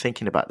not even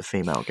thinking about the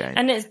female game.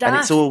 And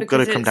it's all got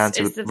to come down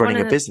to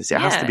running a business.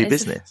 It has to be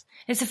business.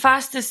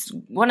 It's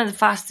one of the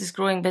fastest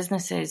growing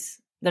businesses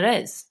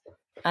there is.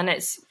 And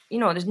it's, you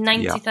know, there's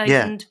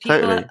 90,000 people.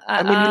 Totally.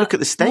 I mean, you look at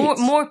the States.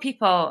 More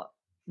people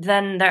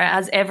than there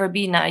has ever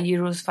been at a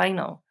Euros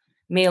final,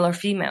 male or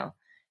female.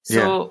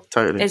 So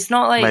totally. It's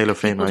not like male or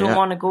female, people don't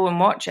want to go and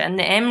watch it. And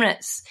the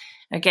Emirates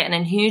are getting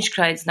in huge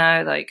crowds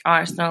now, like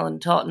Arsenal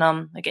and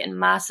Tottenham are getting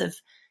massive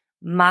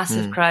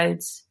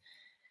crowds.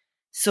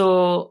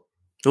 So,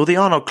 well, the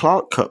Arnold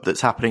Clark Cup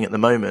that's happening at the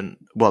moment,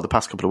 well, the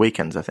past couple of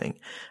weekends, I think.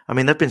 I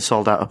mean, they've been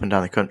sold out up and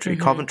down the country.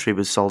 Coventry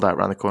was sold out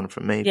around the corner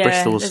from me.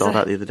 Bristol was sold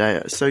out the other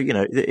day. So, you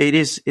know, it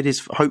is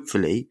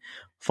hopefully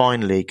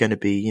finally going to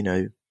be, you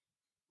know,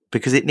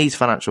 because it needs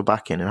financial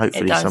backing, and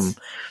hopefully some,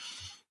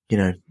 you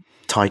know,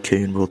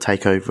 tycoon will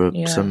take over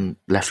some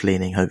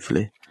left-leaning,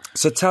 hopefully.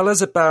 So tell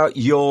us about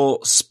your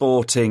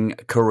sporting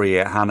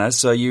career, Hannah.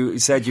 So you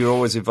said you're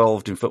always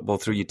involved in football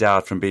through your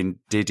dad from being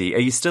Diddy. Are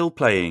you still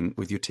playing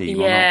with your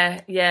team or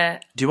not? Yeah.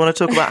 Do you want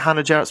to talk about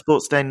Hannah Jarrett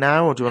Sports Day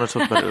now, or do you want to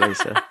talk about it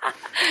later?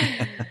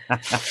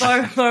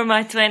 For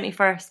my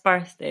 21st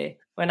birthday,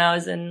 when I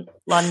was in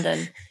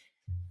London,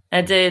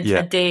 I did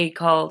a day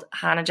called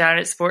Hannah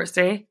Jarrett Sports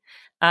Day.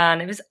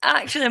 And it was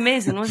actually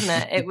amazing,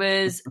 wasn't it? It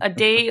was a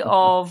day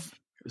of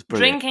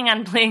drinking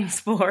and playing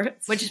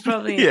sports, which is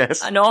probably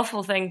an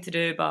awful thing to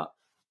do, but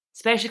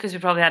especially because we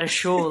probably had a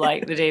show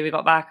like the day we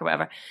got back or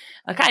whatever.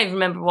 I can't even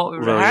remember what we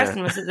were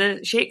rehearsing. Was it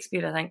the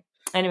Shakespeare, I think?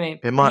 Anyway.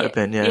 It might have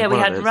been, Yeah, we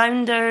had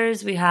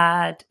rounders, we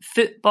had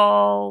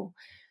football,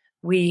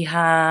 we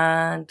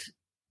had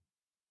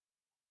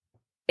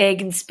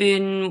egg and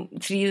spoon,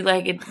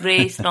 3-legged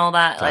race and all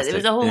that. Like, it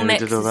was a whole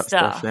mix of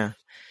stuff.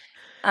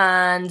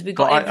 And we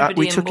got everybody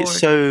we took on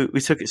board.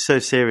 We took it so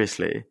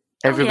seriously.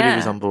 Everybody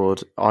was on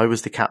board. I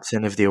was the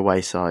captain of the away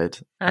side.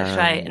 That's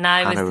right. And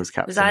I Hannah was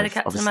captain. Was I the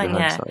captain of mine?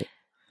 Yeah.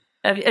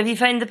 Have you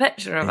found the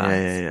picture of us?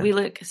 Yeah. We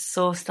look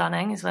so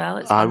stunning as well.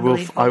 It's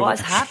unbelievable what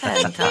has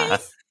happened to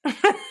us.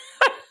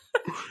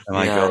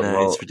 my yeah, God, no,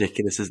 well, it's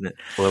ridiculous, isn't it?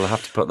 we'll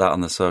have to put that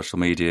on the social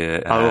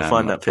media. I will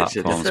find that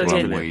picture. platforms So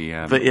when good. we.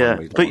 But yeah, when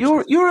we but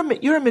launch you're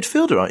a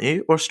midfielder, aren't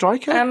you, or a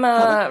striker? I'm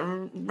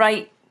a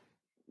right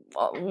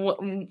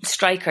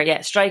striker.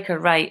 Yeah, striker,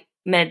 right,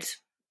 mid.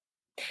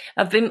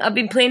 I've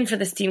been playing for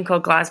this team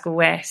called Glasgow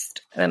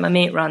West that my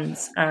mate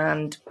runs,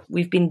 and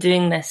we've been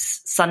doing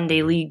this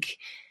Sunday league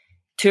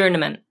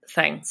tournament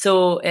thing.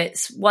 So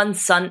it's one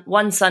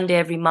Sunday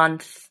every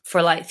month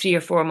for like 3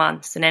 or 4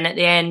 months, and then at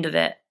the end of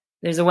it,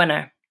 there's a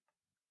winner,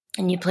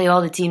 and you play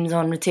all the teams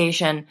on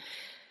rotation.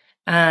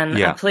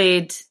 And I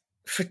played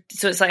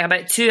so it's like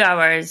about 2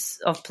 hours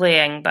of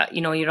playing, but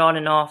you know you're on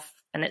and off,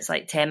 and it's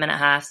like 10-minute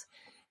halves.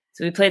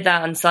 So we played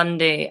that on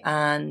Sunday,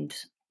 and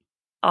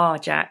oh,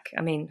 Jack,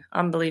 I mean,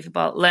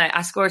 unbelievable.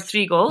 I scored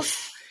 3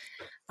 goals.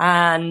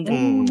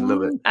 And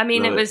love it. I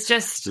mean, Love it was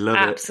just Love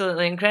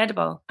absolutely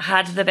incredible. I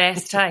had the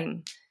best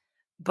time.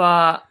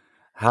 But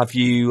have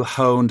you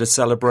honed a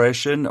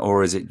celebration,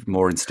 or is it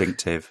more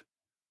instinctive?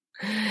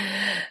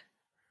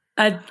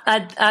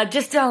 I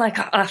just done like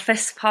a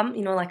fist pump,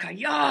 you know, like a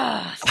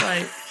yes,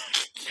 like.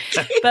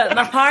 But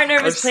my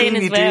partner was playing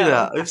as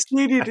well. I've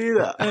seen you do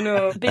that. I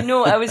know, but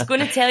no, I was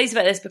going to tell you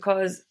about this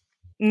because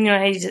you know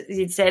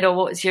he'd said, "Oh,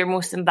 what's your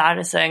most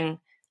embarrassing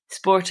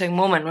sporting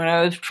moment?" When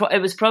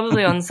it was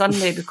probably on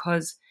Sunday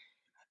because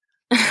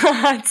I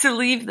had to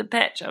leave the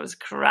pitch. I was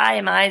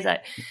crying my eyes out.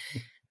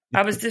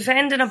 I was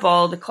defending a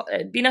ball.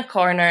 It'd been a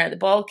corner. The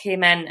ball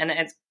came in and it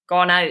had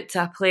gone out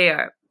to a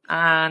player.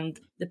 And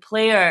the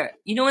player,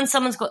 you know, when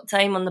someone's got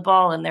time on the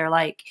ball and they're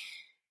like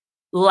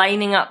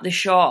lining up the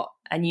shot,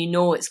 and you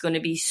know it's going to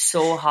be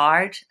so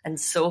hard and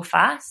so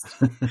fast.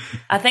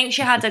 I think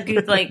she had a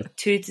good like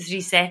 2 to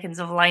 3 seconds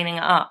of lining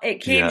it up.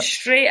 It came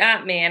straight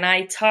at me, and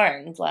I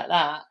turned like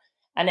that,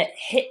 and it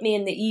hit me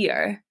in the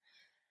ear.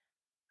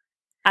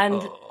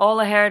 And all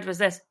I heard was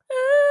this,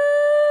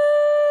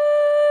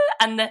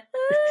 and the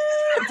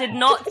did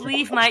not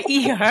leave my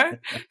ear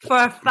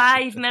for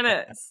 5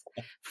 minutes.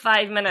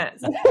 5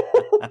 minutes.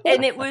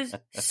 And it was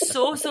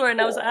so sore, and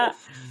I was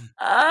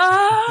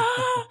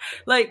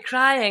like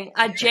crying.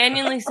 I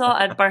genuinely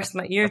thought I'd burst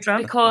my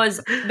eardrum because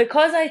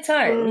I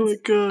turned.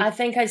 I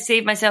think I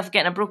saved myself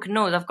getting a broken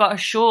nose. I've got a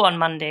show on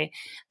Monday,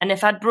 and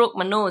if I'd broke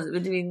my nose, it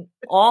would have been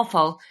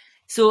awful.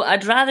 So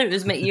I'd rather it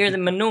was my ear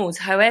than my nose.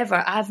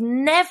 However, I've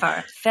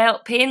never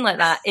felt pain like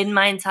that in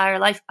my entire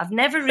life. I've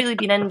never really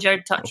been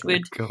injured, touch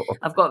wood.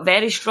 I've got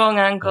very strong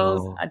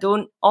ankles. I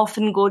don't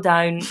often go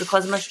down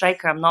because I'm a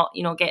striker. I'm not,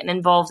 you know, getting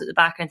involved at the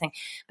back or anything.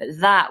 But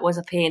that was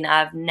a pain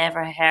I've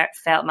never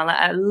felt in my life.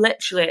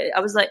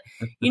 I was like,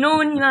 you know,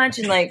 when you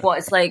imagine like what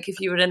it's like if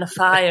you were in a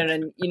fire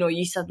and, you know,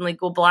 you suddenly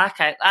go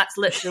blackout. That's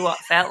literally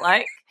what it felt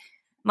like.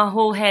 My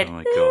whole head. Oh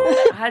my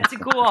God. I had to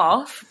go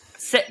off,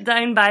 sit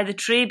down by the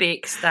tray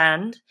bake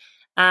stand,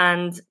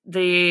 and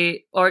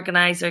the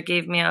organizer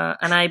gave me an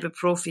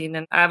ibuprofen,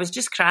 and I was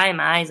just crying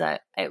my eyes out.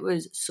 It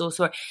was so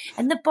sore.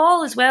 And the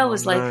ball as well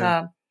was like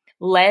a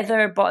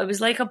leather ball. It was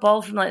like a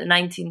ball from like the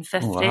 1950s.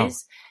 Oh, wow.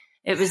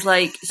 It was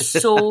like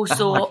so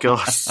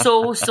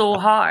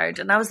hard.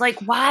 And I was like,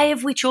 why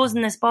have we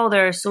chosen this ball?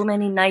 There are so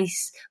many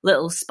nice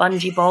little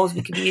spongy balls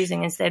we could be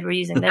using. Instead, we're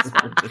using this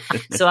one.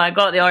 So I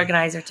got the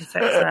organizer to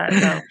fix that.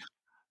 So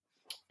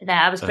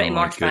yeah, I was pretty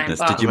mortified.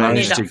 But did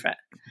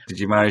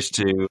you manage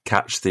to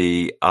catch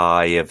the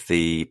eye of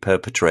the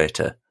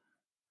perpetrator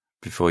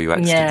before you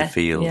exited the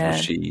field? Yeah.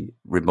 Was she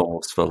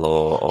remorseful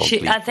or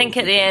I think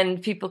at the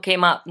end people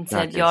came up and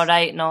said, "You're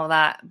right" and all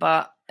that,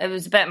 but it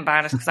was a bit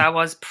embarrassed because I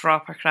was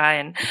proper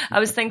crying. I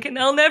was thinking,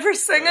 I'll never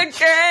sing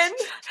again.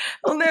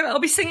 I'll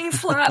be singing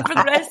flat for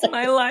the rest of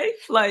my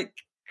life. Like,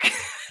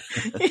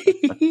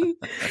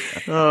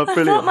 oh, brilliant!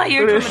 I thought my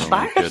eardrum was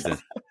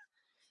burst.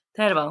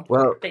 Terrible.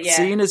 Well,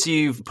 seeing as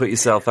you've put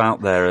yourself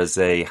out there as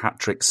a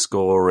hat-trick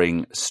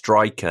scoring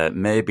striker,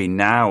 maybe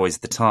now is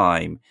the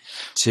time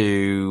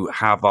to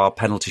have our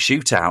penalty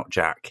shootout,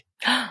 Jack.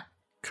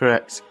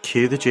 Correct.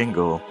 Cue the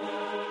jingle.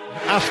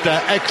 After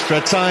extra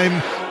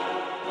time.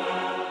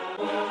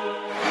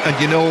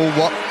 And you know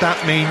what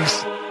that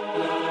means?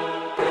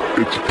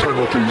 It's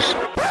penalties.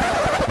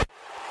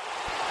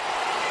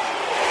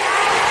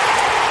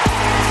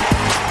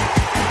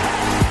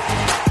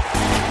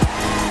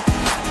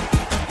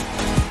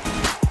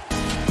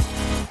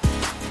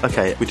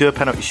 Okay, we do a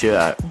penalty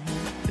shootout.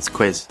 It's a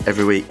quiz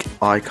every week.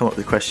 I come up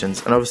with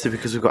questions, and obviously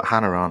because we've got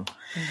Hannah on,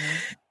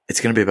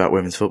 it's going to be about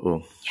women's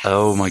football. Yes.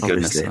 Oh my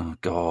goodness! Oh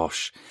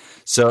gosh!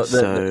 So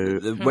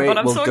the way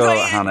we'll go,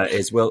 Hannah,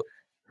 is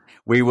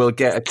we will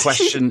get a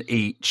question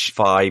each,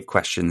 5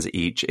 questions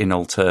each in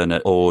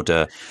alternate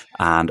order,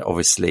 and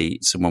obviously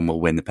someone will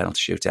win the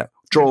penalty shootout.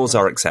 Draws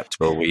are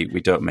acceptable. We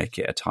don't make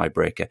it a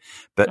tiebreaker,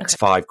 but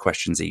 5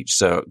 questions each.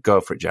 So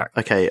go for it, Jack.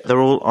 Okay,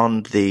 they're all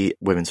on the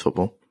women's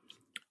football,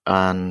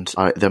 and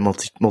they're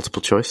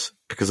multiple choice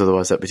because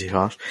otherwise that'd be too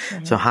harsh.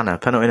 Mm-hmm. So Hannah,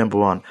 penalty number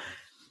 1.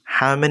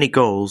 How many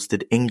goals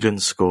did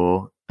England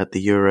score at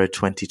the Euro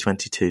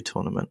 2022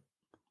 tournament?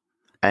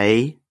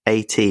 A,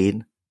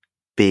 18,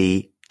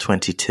 B,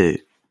 22.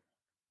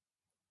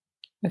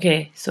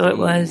 Okay, so it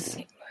was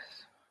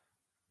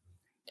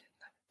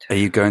Are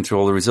you going through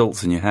all the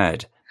results in your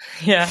head?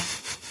 Yeah.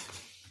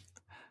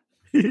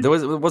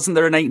 Wasn't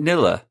there an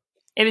 8-0?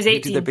 It was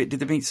 18. Did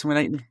they beat someone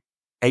 8?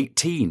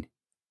 18.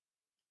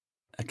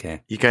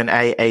 Okay. You're going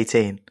A,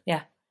 18.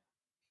 Yeah.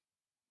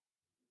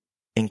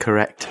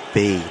 Incorrect.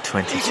 B,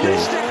 22.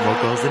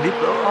 More goals than you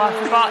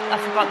Oh, thought. I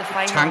forgot the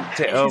final. Tanked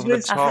it over the I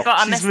top. forgot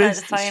I missed out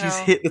the final. She's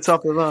hit the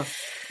top of the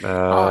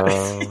bar.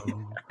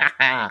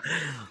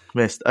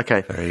 Missed.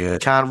 Okay. Very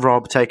good. Can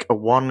Rob take a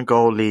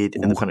 1-goal lead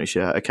in the penalty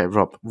shootout? Okay,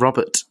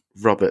 Robert,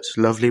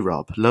 lovely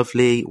Rob.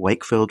 Lovely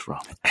Wakefield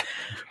Rob.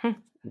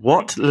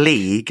 What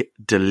league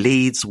do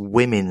Leeds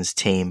women's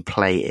team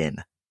play in?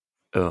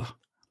 Ugh.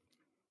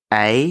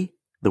 A,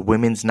 the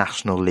Women's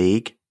National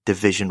League,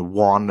 Division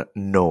 1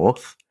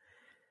 North,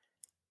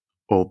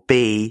 or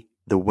B,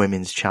 the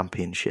Women's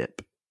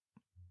Championship?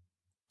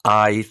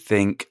 I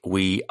think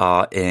we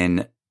are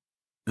in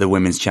the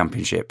Women's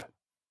Championship.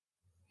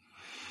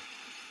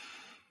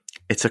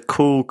 It's a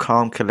cool,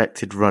 calm,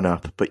 collected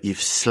run-up, but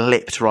you've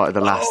slipped right at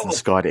the last and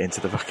skied it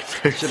into the fucking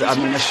booth.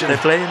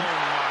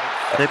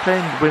 They're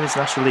playing Women's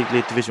National League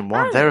Division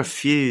 1. Oh. There are a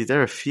few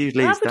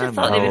leagues would down have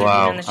thought there. they would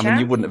have been in the I mean,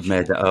 you wouldn't have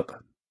made that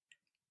up.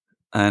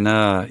 I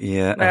know,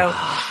 yeah. Well,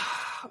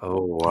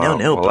 Oh, wow. 0-0,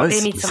 Well, both.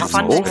 They need This some is an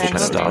funding awful then, don't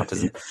start, they?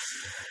 isn't it?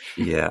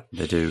 Yeah,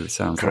 they do.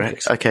 Sounds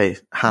Correct. like it. Okay,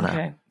 Hannah,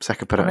 Okay.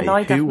 second I'm penalty.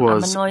 annoyed Who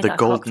was I'm annoyed the that I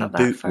cocked Golden up that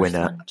Boot first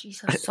winner? one.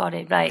 Jesus,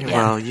 sorry. Right, yeah.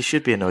 Well, you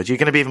should be annoyed. You're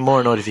going to be even more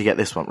annoyed if you get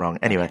this one wrong.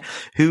 Anyway,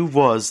 who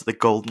was the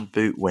Golden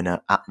Boot winner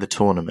at the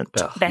tournament?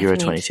 Beth Euro Mead.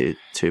 22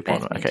 2.0.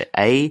 Beth Mead. Okay,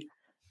 A,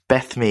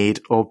 Beth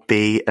Mead, or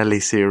B,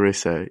 Alicia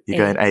Russo? You're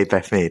going A,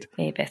 Beth Mead.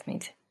 Yeah, Beth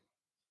Mead.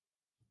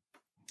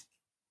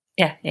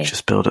 Yeah.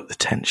 Just build up the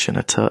tension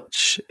a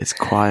touch. It's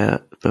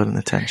quiet, building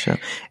the tension.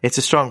 It's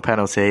a strong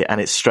penalty,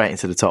 and it's straight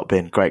into the top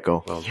bin. Great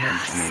goal. Well done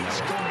to me.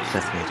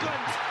 Beth Mead.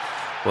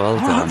 Well All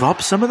done. right,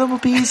 Rob, some of them will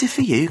be easy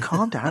for you.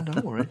 Calm down,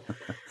 don't worry.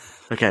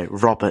 Okay,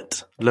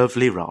 Robert.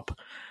 Lovely Rob.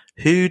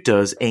 Who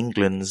does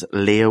England's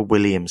Leah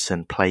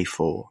Williamson play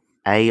for?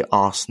 A,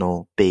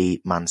 Arsenal,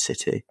 B, Man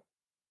City.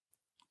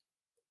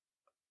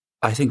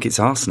 I think it's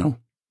Arsenal.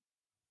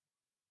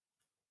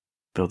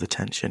 Build the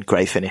tension.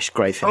 Great finish.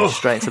 Oh,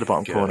 Straight into the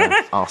bottom corner.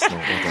 Arsenal.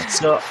 Well done.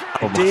 So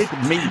I did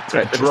meet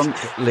drunk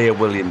Leah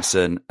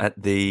Williamson at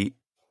the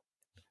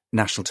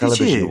National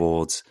Television you?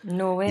 Awards.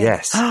 No way.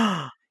 Yes.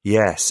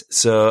 Yes.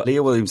 So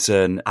Leah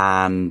Williamson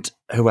and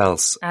who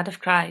else? I'd have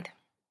cried.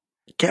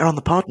 Get her on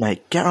the pod,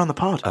 mate. Get her on the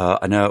pod.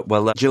 I know.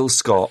 Well, Jill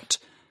Scott,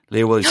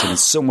 Leah Williamson, and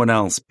someone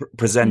else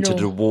presented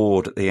an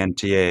award at the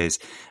NTAs.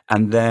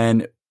 And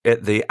then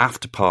at the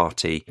after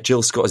party,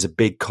 Jill Scott is a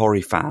big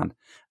Corrie fan.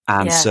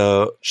 And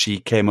so she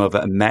came over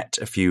and met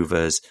a few of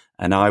us.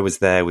 And I was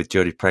there with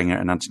Jodie Prenger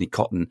and Anthony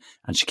Cotton.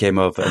 And she came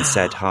over and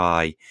said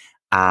hi.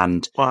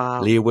 And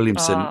Wow. Leah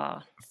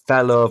Williamson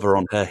fell over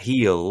on her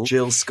heel.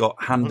 Jill Scott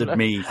handed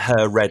me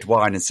her red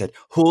wine and said,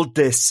 "Hold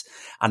this,"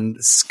 and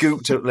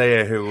scooped up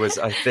Leah, who was,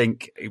 I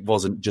think, it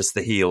wasn't just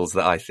the heels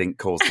that I think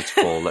caused her to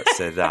fall, let's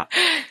say that.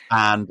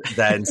 And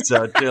then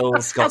so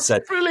Jill Scott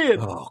said,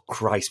 Brilliant. "Oh,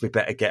 Christ, we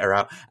better get her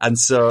out." And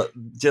so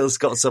Jill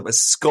Scott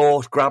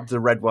grabbed the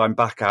red wine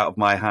back out of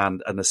my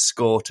hand and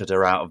escorted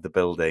her out of the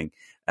building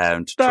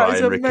to try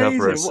and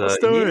recover her. What a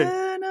story.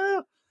 Yeah,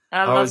 no.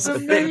 I I was love a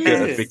the bit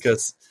amazing. good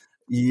because,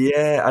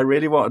 yeah, I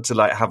really wanted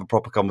to have a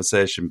proper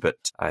conversation, but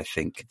I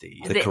think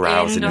the The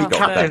carousing end got of the it.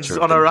 Captain's better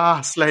of on them. her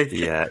ass, like.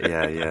 Yeah,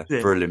 Yeah.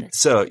 brilliant.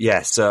 So,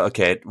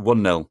 okay,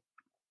 1-0.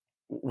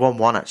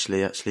 1-1,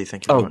 actually.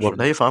 Thank you very much. 1-1.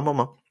 No, you're fine.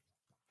 1-1.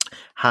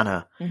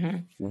 Hannah,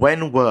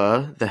 when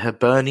were the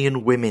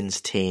Hibernian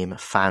women's team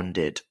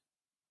founded?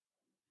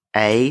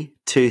 A,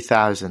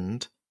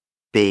 2000,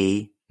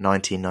 B,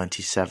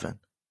 1997.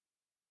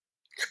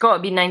 It's got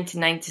to be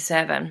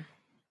 1997.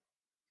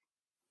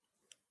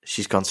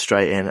 She's gone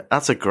straight in.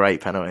 That's a great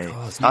penalty.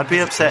 God, I'd be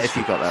upset if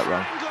you got that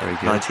wrong. Very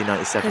good.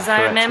 1997. Because I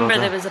correct. remember Well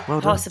done. there was a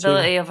Well done.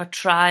 possibility of a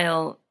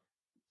trial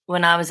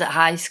when I was at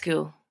high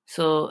school.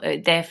 So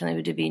it definitely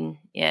would have been,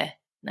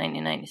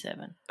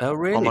 1997. Oh,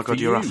 really? Oh my For god,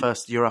 you're you? our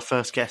first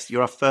guest.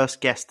 You're our first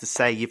guest to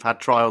say you've had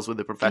trials with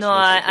the professional. No,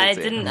 I football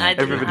team. didn't. I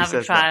didn't Everybody have a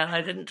says trial.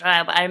 I didn't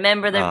trial, but I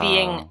remember there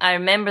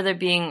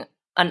being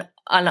an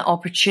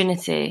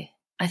opportunity.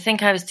 I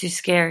think I was too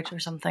scared or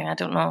something. I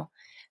don't know.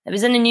 It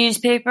was in the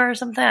newspaper or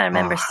something. I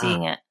remember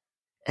seeing it.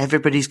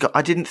 Everybody's got.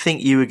 I didn't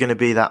think you were going to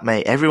be that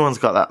mate. Everyone's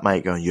got that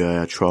mate going.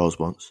 Yeah, trials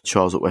once.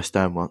 Trials at West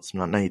Ham once.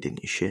 I'm like, no, you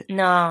didn't. You shit.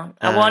 No,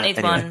 I wanted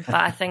anyway. one, but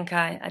I think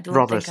I don't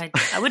Robert. think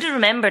I would have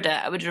remembered it.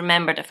 I would have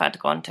remembered if I'd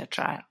gone to a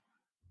trial.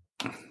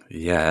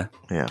 Yeah.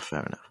 Yeah, fair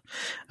enough.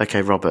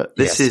 Okay, Robert.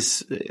 This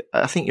Yes. is.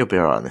 I think you'll be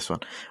all right on this one.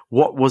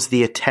 What was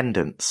the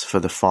attendance for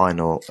the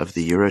final of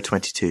the Euro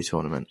 22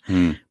 tournament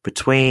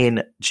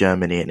between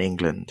Germany and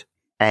England?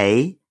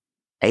 A,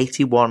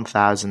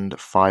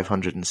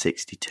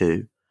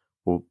 81,562,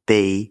 or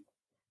B,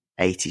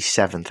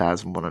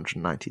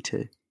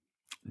 87,192.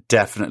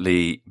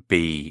 definitely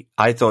B.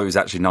 I thought it was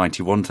actually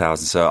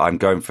 91,000, so I'm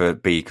going for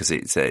B because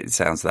it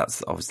sounds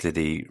that's obviously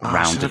the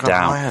rounded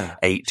down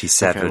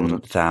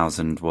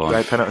 87,001.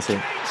 Great penalty.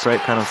 I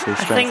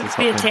think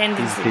the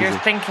attendance that you're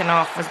thinking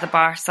of was the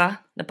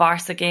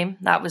Barca game.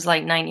 That was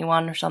like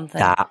 91 or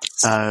something.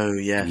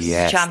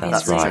 Yes,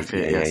 Champions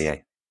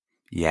League.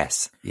 Yeah.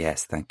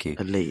 Yes, thank you.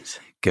 Elite.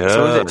 Good.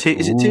 So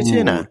is it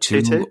 2-2 now?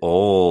 2-2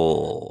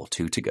 all.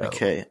 2 to go.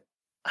 Okay.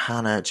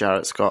 Hannah,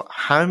 Jarrett-Scott,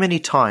 how many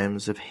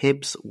times have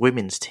Hibs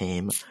women's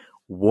team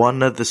won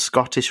the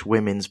Scottish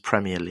Women's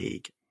Premier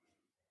League?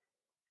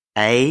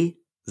 A,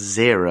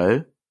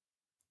 0,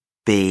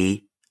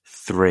 B,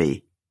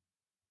 3.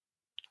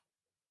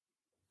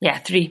 Yeah,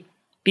 3.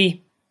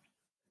 B.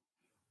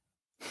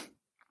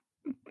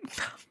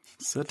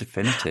 So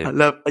definitive. I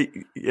love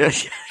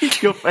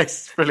your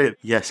face is brilliant.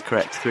 Yes,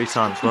 correct. 3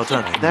 times. Well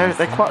done. They're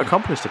quite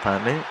accomplished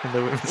apparently in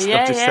the women's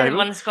Scottish they table.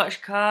 won the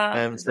Scottish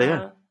Cup. So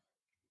yeah.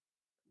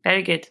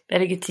 Very good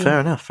team. Fair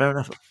enough.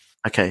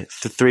 Okay,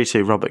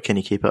 3-2. Robert, can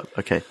you keep up?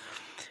 Okay.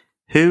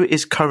 Who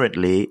is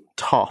currently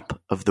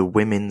top of the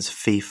women's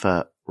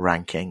FIFA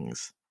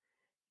rankings?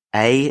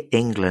 A,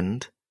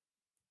 England,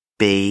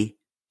 B,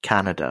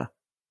 Canada.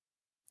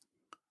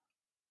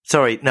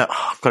 Sorry, no,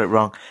 I've got it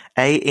wrong.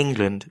 A,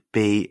 England,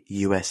 B,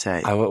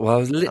 USA. I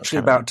was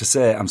literally about to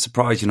say, I'm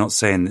surprised you're not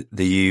saying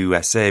the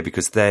USA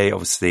because they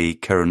obviously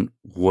current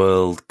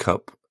World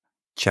Cup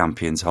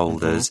champions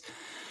holders.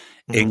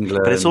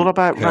 England, but it's all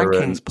about current,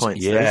 rankings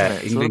points, isn't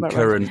it? It's England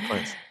current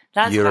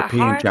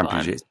European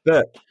championships.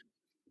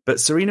 But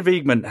Serena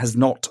Wiegmann has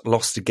not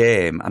lost a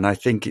game, and I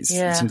think it's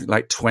something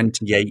like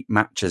 28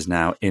 matches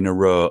now in a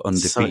row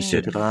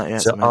undefeated.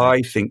 So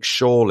I think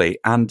surely,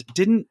 and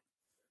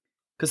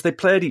because they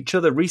played each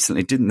other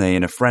recently, didn't they,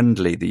 in a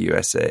friendly, the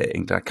USA,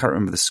 England? I can't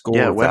remember the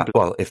score of that.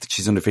 Well, if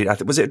she's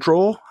undefeated, was it a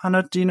draw?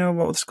 Hannah, do you know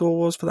what the score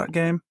was for that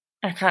game?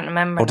 I can't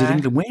remember. Or did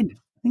England win?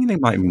 I think they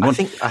might have won.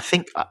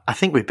 I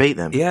think we beat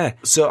them. Yeah.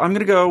 So I'm going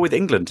to go with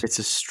England. It's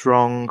a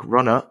strong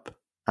run-up,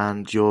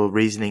 and your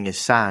reasoning is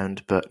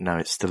sound, but no,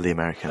 it's still the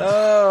Americans.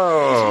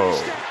 Oh.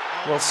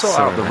 Well, sort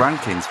out the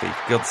rankings, for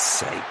God's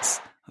sakes.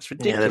 That's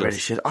ridiculous. Yeah, they really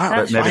should.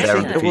 But maybe they're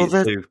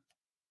undefeated too.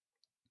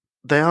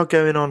 They are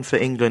going on for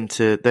England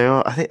to...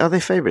 are they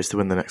favourites to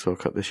win the next World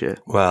Cup this year?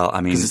 Well,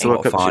 I mean, it's the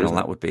World Cup final,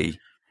 that would be...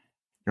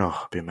 Oh,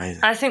 it'd be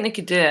amazing. I think they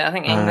could do it. I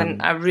think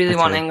England... I really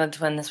want England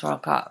to win this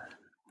World Cup.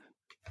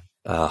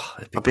 Oh,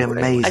 it'd be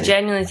amazing. I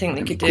genuinely think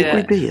they could do it.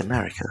 Could we beat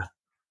America?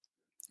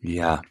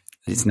 Yeah.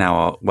 It's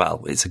now...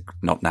 Well, it's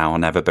not now or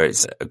never, but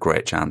it's a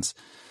great chance.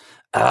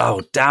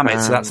 Oh, damn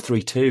it. So that's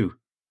 3-2.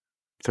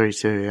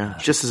 3-2, yeah.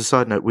 Just as a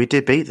side note, we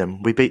did beat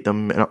them. We beat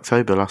them in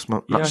October last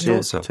year,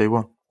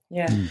 2-1.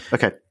 Yeah.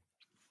 Okay.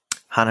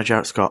 Hannah,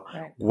 Jarrett-Scott,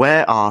 right.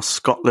 Where are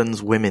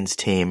Scotland's women's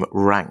team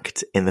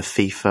ranked in the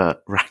FIFA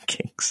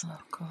rankings? Oh,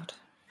 God.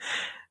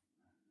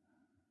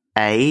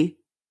 A,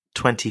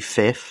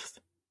 25th.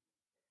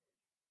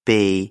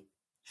 B,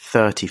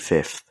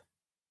 35th.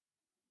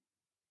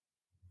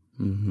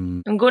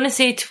 Mm-hmm. I'm going to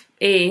say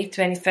A,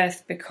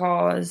 25th,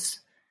 because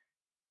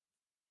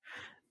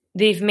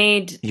they've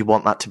made... You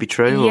want that to be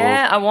true?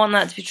 Yeah, I want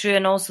that to be true.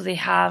 And also they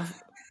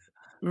have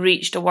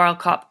reached a World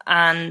Cup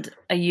and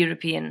a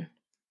European...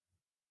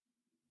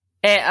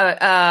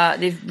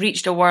 they've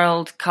reached a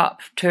World Cup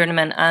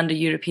tournament and a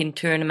European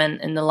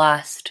tournament in the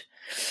last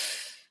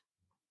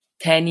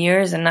 10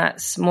 years, and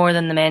that's more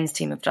than the men's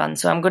team have done.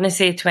 So I'm going to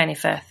say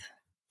 25th.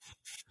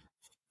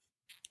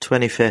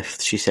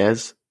 25th, she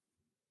says.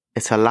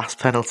 It's her last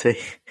penalty.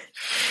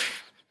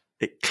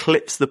 It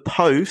clips the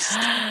post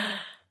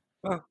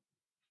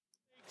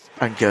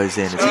and goes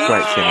in. It's a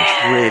great finish.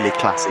 Really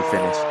classy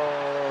finish.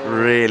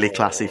 Really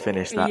classy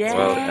finish. That. Yeah.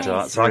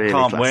 Well, so really I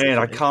can't win. Finish.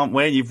 I can't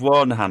win. You've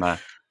won, Hannah.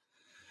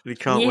 We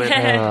can't win.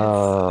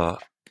 Oh.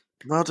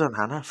 Well done,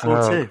 Hannah.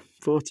 4-2.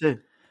 4-2. Do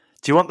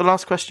you want the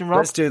last question, Rob?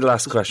 Let's do the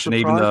last question,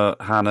 even though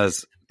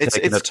Hannah's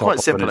taking a top quite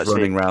simple, and is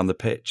running around the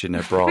pitch in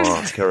her bra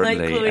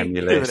currently like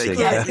emulating.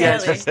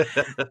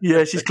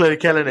 Yeah, she's Chloe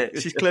killing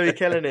it. She's Chloe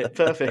killing it.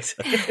 Perfect.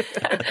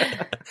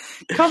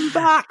 Come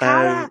back,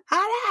 Hannah.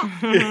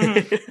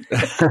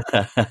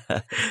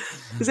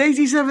 There's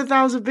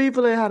 87,000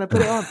 people here, Hannah.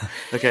 Put it on.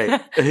 Okay.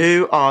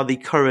 Who are the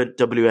current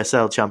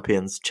WSL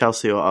champions,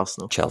 Chelsea or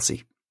Arsenal?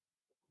 Chelsea.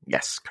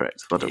 Yes,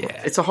 correct. Well done.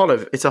 Yeah. It's a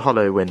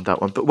hollow win,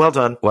 that one. But well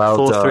done.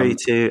 4-3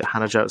 to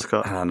Hannah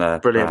Jarrett-Scott. Hannah,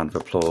 brilliant. Round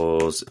of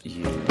applause.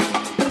 You.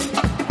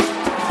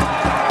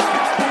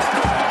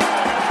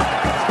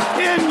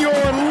 In your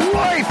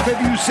life,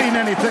 have you seen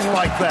anything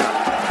like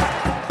that?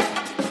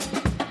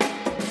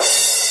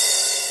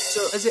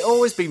 So, has it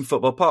always been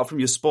football, apart from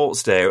your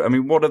sports day? I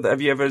mean,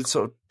 have you ever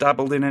sort of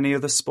dabbled in any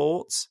other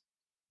sports?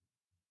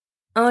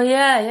 Oh,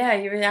 yeah,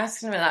 you were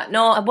asking about that.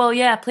 No, well,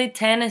 yeah, I played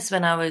tennis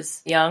when I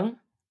was young.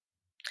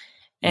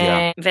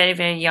 Very,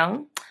 very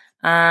young,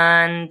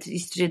 and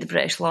used to do the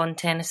British lawn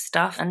tennis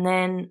stuff. And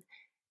then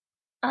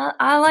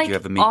I like. Did you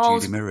ever meet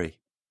Judy Murray?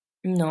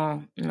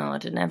 No, I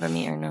did never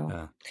meet her.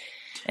 No.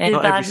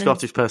 Not every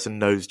Scottish person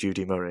knows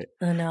Judy Murray.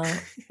 I know.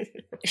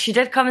 She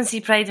did come and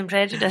see Pride and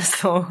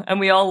Prejudice, though, and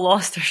we all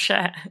lost our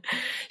shit.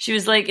 She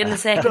was like in the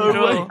second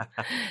row,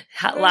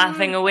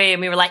 laughing away,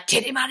 and we were like,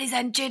 Judy Murray's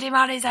in, Judy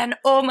Murray's in.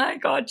 Oh my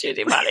God,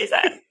 Judy Murray's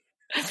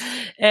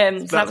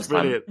in. So that was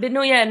brilliant. Fun. But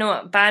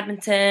no,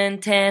 badminton,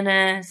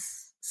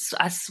 tennis.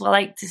 I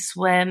like to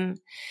swim.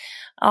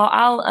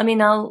 I'll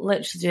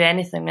literally do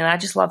anything. I mean, I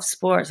just love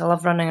sports. I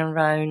love running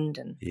around,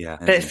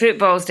 but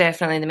football's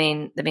definitely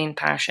the main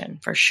passion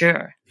for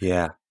sure.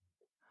 Yeah.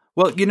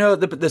 Well,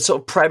 the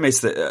sort of premise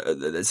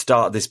that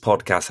started this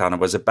podcast, Hannah,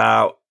 was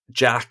about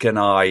Jack and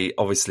I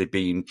obviously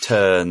being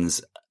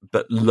turns,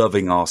 but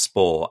loving our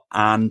sport,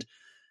 and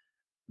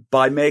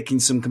by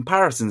making some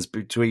comparisons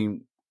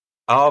between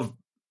our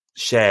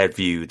shared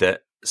view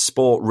that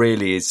sport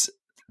really is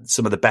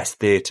some of the best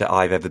theatre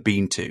I've ever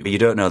been to. You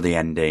don't know the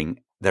ending.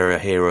 There are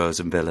heroes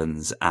and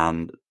villains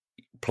and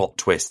plot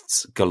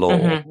twists galore.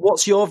 Mm-hmm.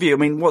 What's your view?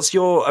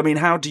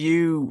 How do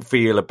you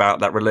feel about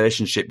that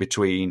relationship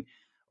between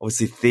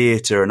obviously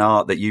theatre and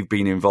art that you've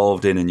been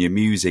involved in, and your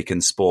music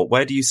and sport?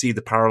 Where do you see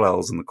the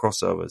parallels and the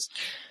crossovers?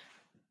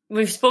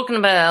 We've spoken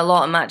about it a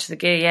lot in Match of the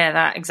Gay,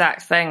 that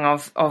exact thing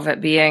of it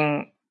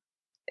being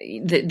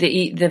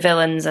the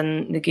villains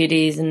and the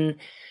goodies and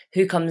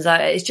who comes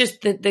out. It's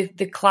just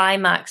the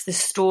climax, the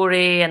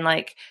story, and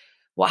like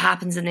what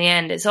happens in the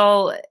end. It's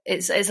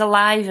a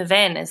live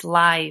event. It's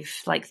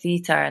live, like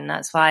theatre, and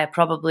that's why I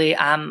probably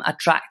am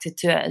attracted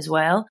to it as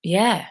well.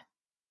 Yeah,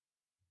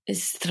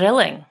 it's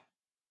thrilling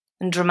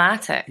and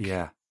dramatic.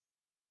 Yeah,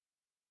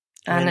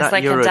 and it's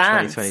like a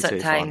dance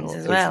at times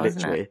as well,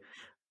 isn't it?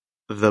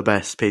 The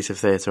best piece of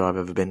theatre I've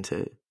ever been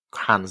to,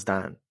 hands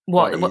down.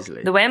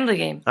 The Wembley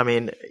game? I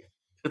mean,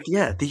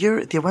 yeah,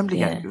 the Wembley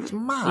game. It was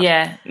mad.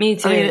 Yeah, me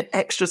too. I mean,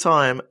 extra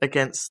time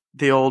against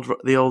the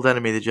old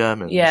enemy, the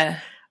Germans. Yeah.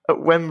 At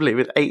Wembley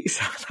with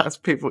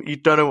 8,000 people, you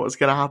don't know what's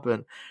going to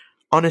happen.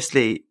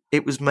 Honestly,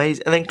 it was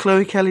amazing. And then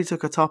Chloe Kelly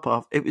took her top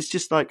off. It was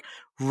just like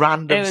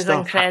random stuff. It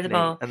was incredible.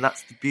 Happening, and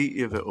that's the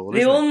beauty of it all.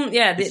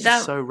 It's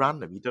just so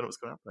random. You don't know what's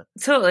going to happen.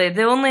 Totally.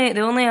 The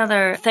only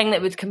other thing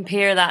that would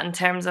compare that in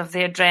terms of the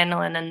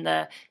adrenaline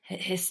and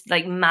his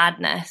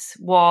madness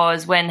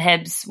was when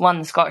Hibs won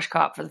the Scottish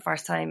Cup for the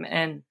first time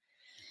in.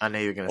 I know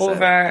you were going to say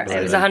that.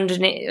 It was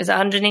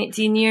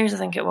 118 years, I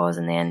think it was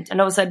in the end. And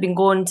obviously I'd been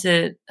going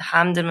to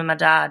Hampden with my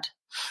dad.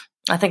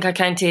 I think I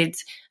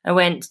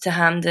went to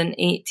Hampden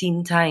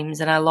 18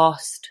 times and I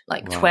lost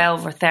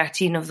 12 or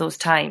 13 of those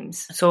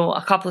times. So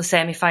a couple of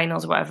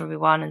semi-finals or whatever we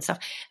won and stuff.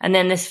 And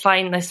then this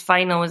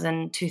final was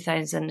in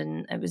 2000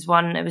 and it was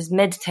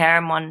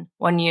mid-term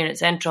one year at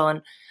Central,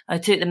 and I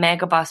took the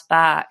megabus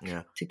back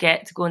to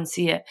go and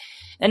see it.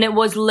 And it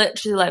was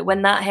literally like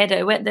when that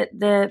header went,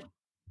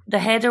 the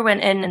header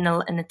went in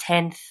the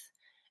 10th,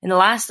 in the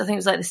last, I think it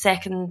was like the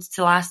second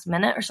to last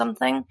minute or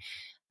something.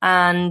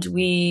 And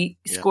we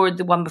scored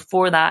the one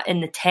before that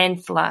in the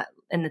 10th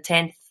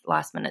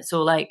last minute.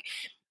 So like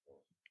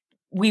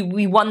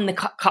we won the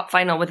cup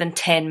final within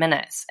 10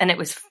 minutes, and it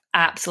was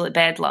absolute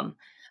bedlam.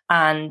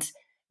 And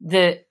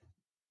it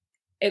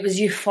was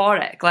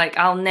euphoric. Like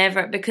I'll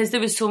never, because there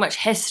was so much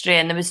history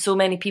and there was so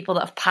many people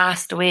that have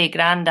passed away,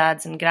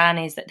 granddads and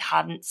grannies that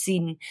hadn't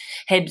seen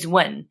Hibs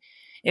win.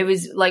 It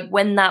was like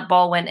when that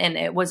ball went in,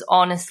 it was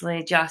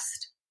honestly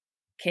just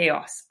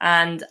chaos.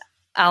 And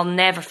I'll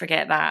never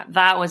forget that.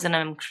 That was an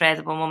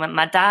incredible moment.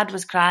 My dad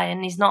was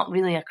crying. He's not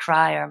really a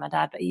crier, my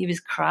dad, but he was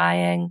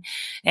crying.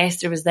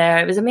 Esther was there.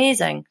 It was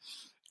amazing.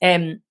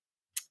 And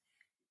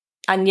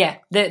yeah,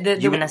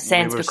 in a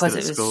sense, because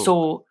it was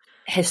so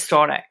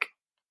historic.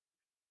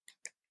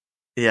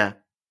 Yeah.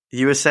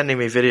 You were sending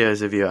me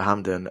videos of you at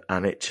Hampden,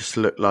 and it just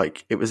looked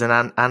like it was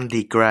an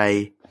David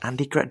Gray.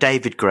 Andy Gray.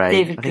 David Gray.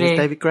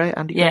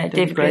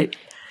 David Gray.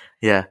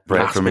 Yeah.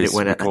 Right, from his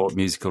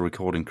musical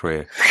recording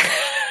career.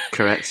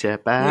 Correct, yeah.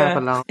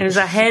 Babylon. It was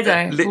a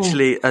header.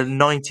 Literally a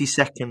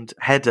 90-second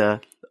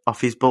header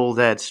off his bald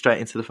head straight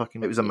into the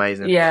fucking... It was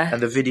amazing. Yeah.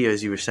 And the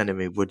videos you were sending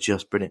me were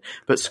just brilliant.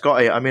 But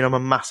Scotty, I mean, I'm a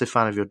massive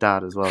fan of your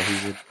dad as well.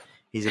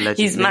 He's a legend.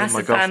 He's a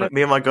massive fan.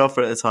 Me and my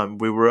girlfriend at the time,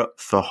 we were up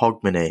for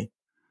Hogmanay,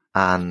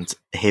 and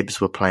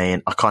Hibs were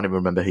playing. I can't even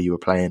remember who you were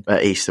playing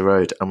at Easter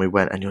Road. And we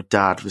went, and your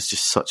dad was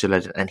just such a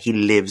legend, and he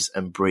lives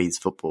and breathes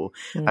football.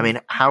 I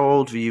mean, how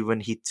old were you when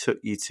he took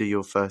you to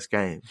your first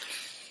game?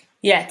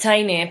 Yeah,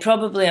 tiny.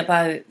 Probably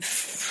about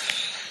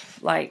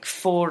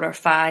 4 or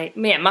 5. I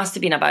mean, it must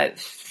have been about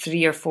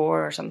 3 or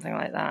 4 or something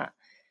like that.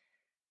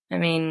 I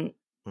mean,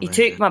 he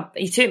took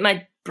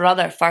my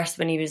brother first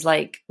when he was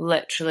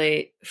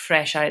literally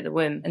fresh out of the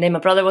womb, and then my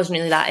brother wasn't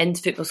really that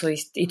into football, so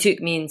he took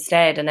me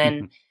instead. And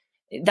then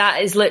that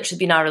has literally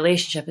been our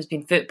relationship, has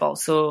been football.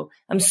 So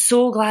I'm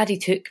so glad he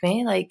took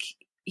me.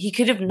 He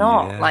could have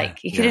not.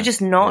 He could have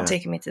just not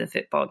taken me to the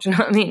football. Do you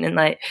know what I mean?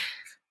 And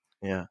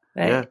Yeah.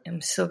 Right? Yeah.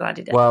 I'm so glad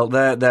he did. Well,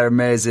 they're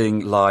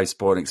amazing live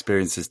sporting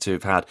experiences to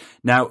have had.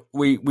 Now,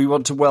 we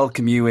want to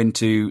welcome you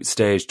into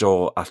Stage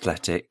Door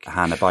Athletic,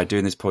 Hannah. By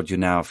doing this pod, you're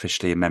now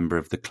officially a member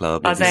of the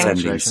club. We'll be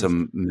sending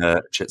some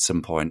merch at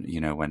some point,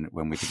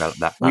 when we develop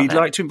that. We'd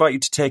like to invite you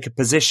to take a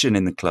position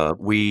in the club.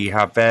 We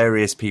have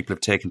various people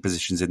have taken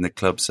positions in the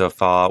club so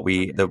far.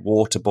 The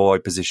water boy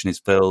position is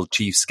filled.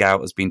 Chief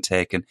Scout has been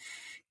taken.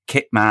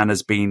 Kitman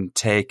has been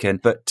taken,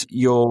 but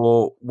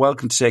you're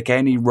welcome to take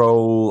any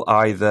role,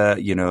 either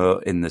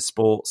in the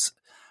sports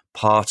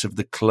part of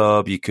the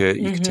club. You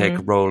could take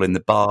a role in the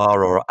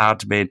bar or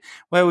admin.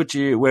 Where would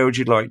you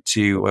like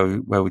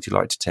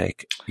to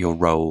take your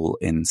role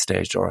in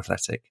Stage Door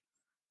Athletic?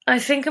 I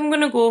think I'm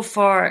going to go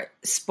for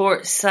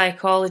sports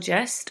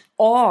psychologist,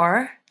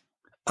 or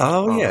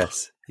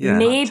yes, yeah,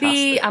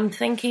 maybe fantastic. I'm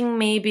thinking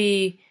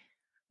maybe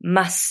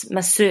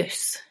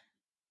masseuse.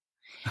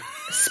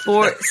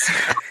 Sports.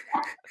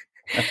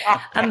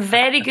 I'm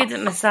very good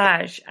at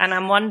massage, and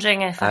I'm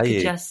wondering if I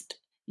could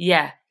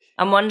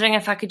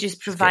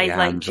just provide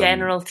like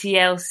general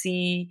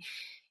TLC,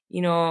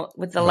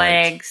 with the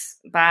legs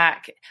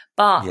back.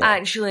 But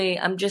actually,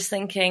 I'm just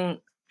thinking,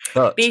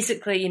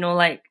 basically,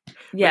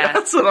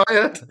 That's what I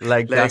heard.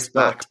 Legs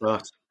back,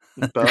 but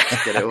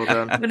get it all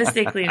done. I'm going to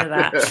stay clear of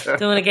that.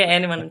 Don't want to get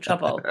anyone in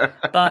trouble,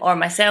 or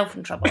myself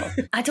in trouble.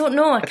 I don't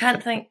know. I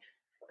can't think.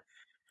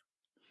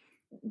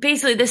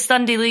 Basically, this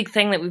Sunday League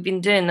thing that we've been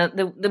doing,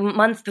 the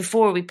month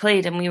before we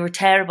played and we were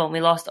terrible and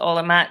we lost all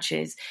our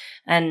matches,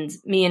 and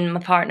me and my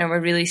partner were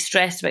really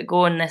stressed about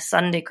going this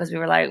Sunday because we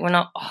were like,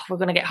 we're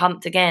going to get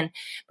humped again.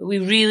 But we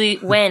really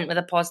went with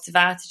a positive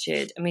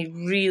attitude and we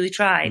really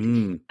tried.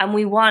 And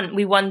we won.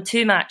 We won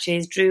 2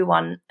 matches, drew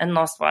 1 and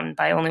lost 1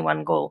 by only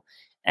 1 goal.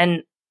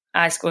 And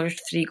I scored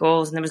 3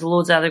 goals and there was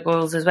loads of other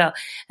goals as well.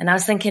 And I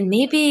was thinking,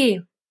 maybe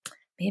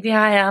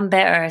I am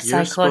better a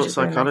psychologist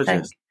than I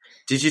think.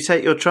 Did you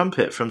take your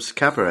trumpet from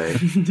Cabaret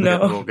to get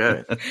them all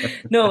going?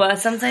 No, but I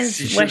sometimes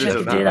wish I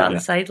could do that on the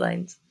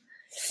sidelines.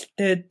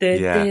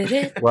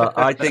 Yeah. Well,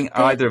 I think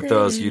either of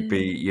those you'd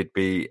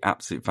be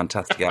absolutely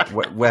fantastic at.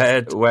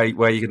 Where are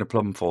you going to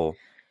plumb for?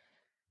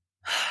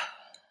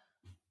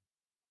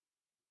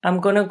 I'm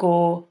going to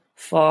go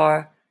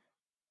for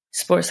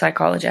sports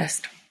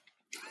psychologist.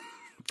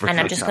 And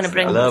I'm just going to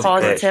bring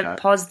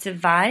positive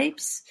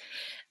vibes.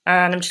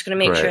 And I'm just going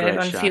to make sure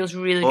everyone feels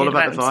really good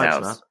about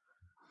themselves.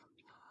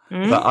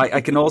 But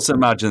I can also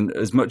imagine,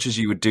 as much as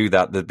you would do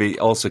that, there'd be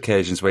also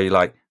occasions where you're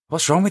like,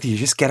 what's wrong with you?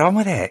 Just get on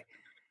with it.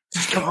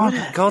 Just come on,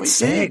 for God's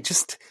sake,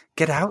 just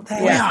get out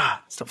there. Yeah.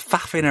 Stop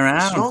faffing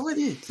around. What's wrong with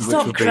you?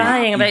 Stop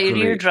crying about your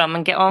eardrum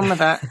and get on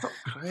with it. Stop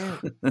crying.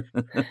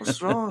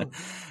 What's wrong?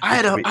 I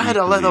had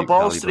a leather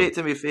ball straight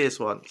to my face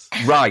once.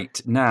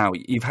 Right, now,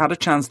 you've had a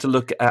chance to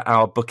look at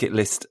our bucket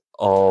list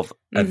of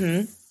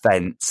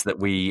events that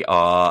we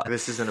are...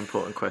 This is an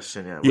important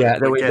question, yeah.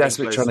 That's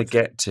what we're trying to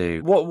get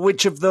to.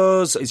 Which of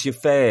those is your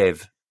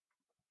fave?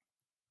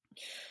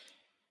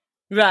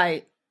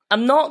 Right.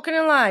 I'm not going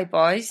to lie,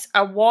 boys.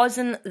 I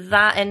wasn't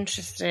that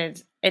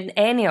interested in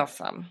any of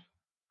them.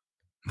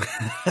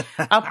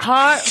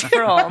 Apart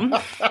from...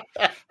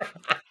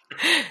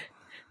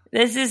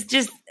 This is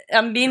just...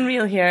 I'm being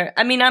real here.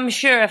 I mean, I'm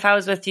sure if I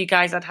was with you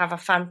guys, I'd have a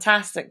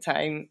fantastic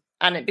time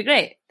and it'd be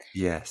great.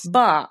 Yes.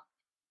 But...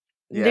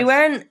 They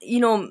weren't,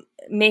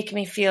 making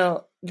me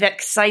feel the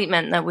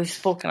excitement that we've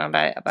spoken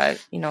about,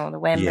 the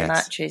Wembley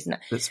matches.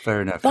 That's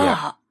fair enough,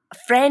 But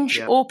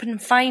French Open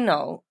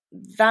final,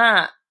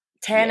 that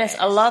tennis,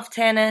 I love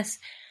tennis.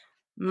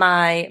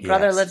 My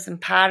brother lives in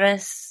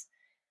Paris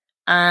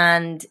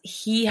and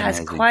he has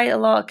quite a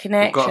lot of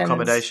connections. We've got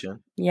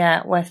accommodation.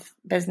 Yeah, with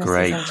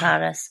businesses in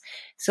Paris.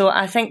 So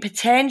I think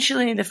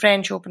potentially the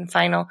French Open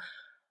final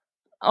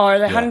or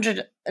the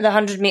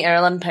 100 meter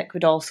Olympic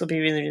would also be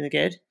really, really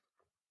good.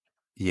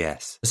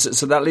 Yes.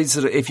 So that leads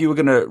to, if you were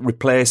going to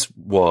replace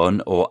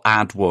one or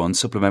add one,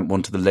 supplement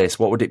one to the list,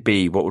 what would it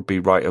be? What would be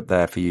right up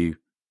there for you?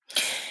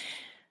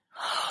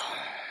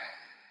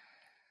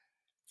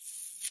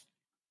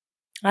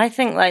 I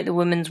think like the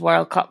Women's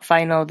World Cup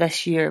final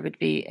this year would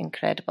be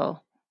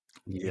incredible.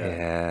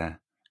 Yeah.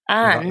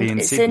 And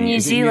it's in New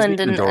Zealand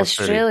and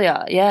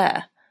Australia.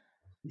 Yeah.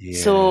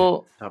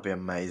 So that'd be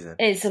amazing.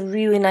 It's a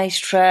really nice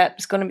trip.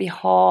 It's going to be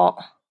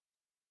hot.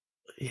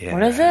 Yeah.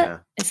 What is it? Yeah.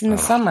 It's in the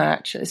summer,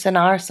 actually. It's in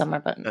our summer,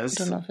 but I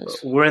don't know if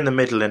it's... We're in the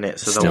middle in it,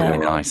 so still be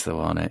nice, though,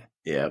 won't it?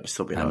 Yeah, it'll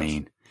still be nice. I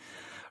mean,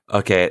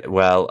 okay,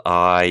 well,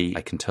 I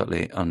can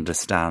totally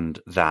understand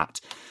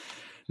that.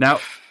 Now,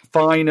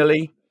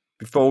 finally,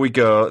 before we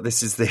go,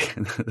 this is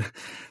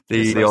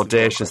the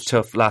audacious,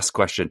 tough last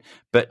question.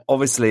 But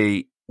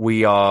obviously,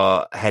 we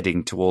are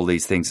heading to all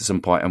these things at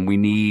some point, and we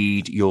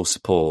need your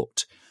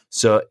support.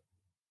 So...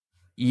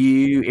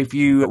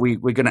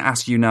 we're going to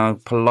ask you now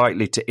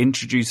politely to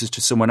introduce us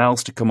to someone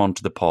else to come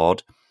onto the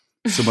pod,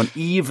 someone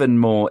even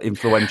more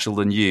influential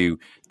than you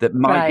that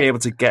might be able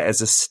to get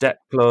us a step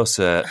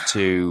closer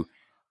to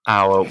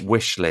our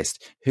wish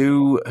list.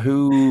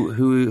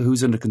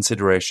 Who's under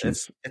consideration?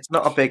 It's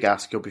not a big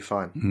ask. You'll be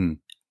fine.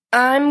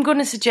 I'm going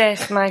to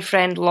suggest my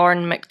friend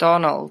Lauren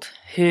McDonald,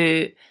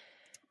 who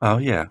Oh,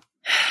 yeah.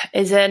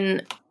 he's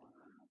in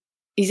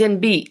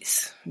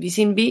Beats. Have you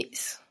seen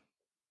Beats?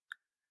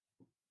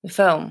 The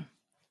film.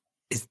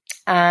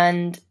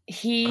 And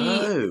he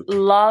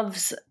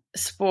loves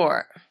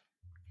sport.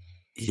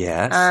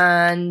 Yes.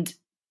 And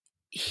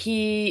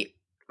he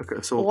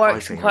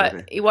works in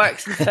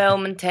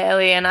film and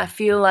telly, and I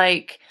feel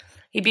like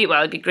he'd be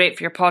great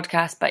for your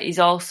podcast, but he's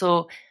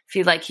also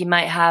feel like he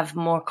might have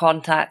more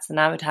contacts than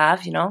I would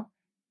have, you know?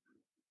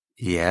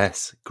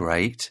 Yes,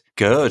 great.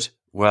 Good.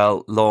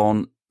 Well,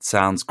 Lorne,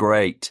 sounds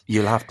great.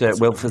 You'll have to,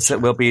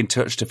 we'll be in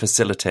touch to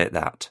facilitate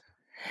that.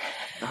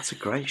 That's a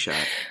great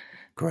shout.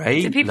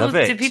 Great, love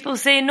it. Do people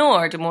say no,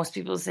 or do most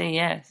people say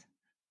yes?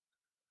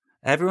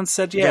 Everyone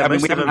said yeah. I mean,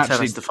 we haven't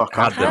actually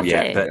had them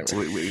yet, but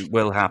it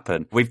will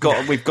happen. We've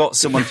got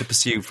someone to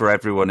pursue for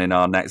everyone in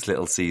our next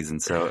little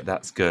season, so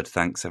that's good.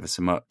 Thanks ever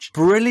so much.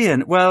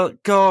 Brilliant. Well,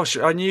 gosh,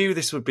 I knew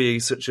this would be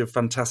such a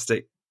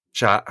fantastic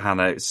chat,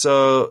 Hannah. It's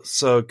so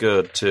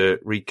good to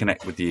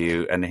reconnect with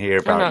you and hear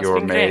about your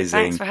amazing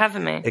Thanks for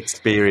having me.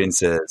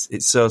 experiences.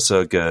 It's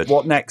so good.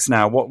 What next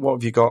now? What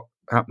have you got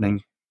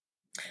happening?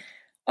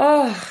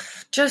 Oh,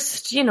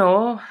 just,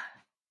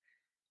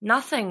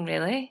 nothing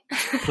really.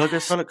 Plug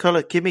us on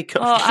colour. Give me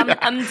colour. Oh,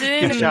 I'm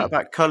doing. Give a shout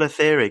about Colour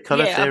Theory.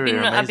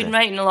 I've been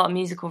writing a lot of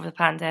music over the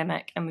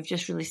pandemic, and we've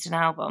just released an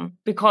album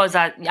because,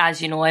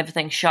 as you know,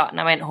 everything's shut, and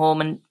I went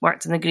home and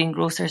worked in the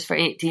greengrocers for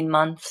 18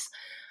 months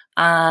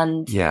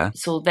and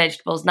sold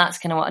vegetables, and that's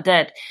kind of what I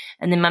did.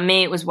 And then my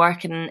mate was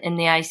working in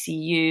the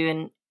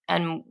ICU,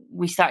 and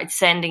we started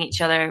sending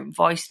each other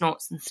voice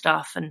notes and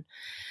stuff, and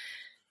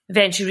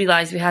eventually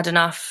realised we had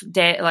enough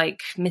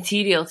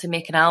material to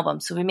make an album.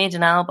 So we made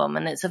an album,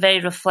 and it's a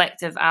very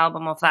reflective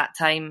album of that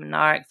time and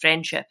our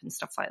friendship and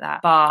stuff like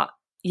that. But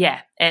yeah,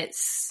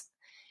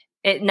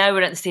 now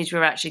we're at the stage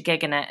where we're actually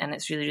gigging it, and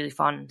it's really, really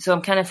fun. So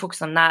I'm kind of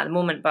focused on that at the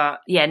moment, but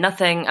yeah,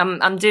 nothing.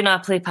 I'm doing a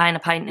play, pie and a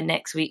pint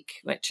next week,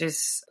 which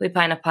is play,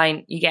 pie and a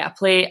pint. You get a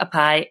plate, a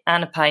pie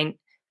and a pint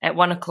at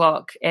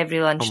 1:00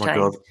 every lunchtime. Oh my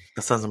God,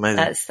 that sounds amazing.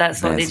 That's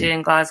amazing. What they do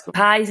in Glasgow.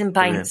 Pies and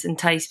pints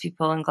entice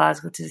people in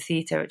Glasgow to the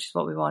theatre, which is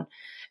what we want.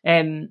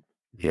 But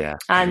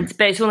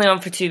it's only on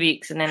for 2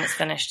 weeks and then it's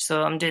finished.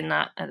 So I'm doing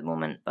that at the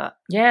moment. But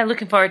yeah,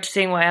 looking forward to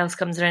seeing what else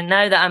comes around.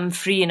 Now that I'm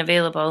free and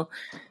available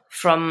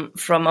from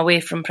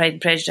away from Pride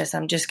and Prejudice,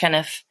 I'm just kind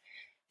of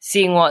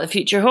seeing what the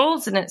future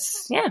holds, and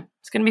it's going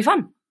to be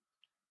fun.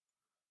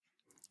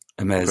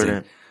 Amazing.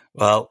 Brilliant.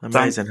 Well,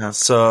 amazing, thanks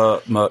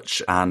so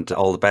much, and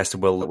all the best.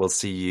 We'll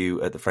see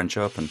you at the French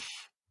Open.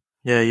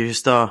 Yeah, you're a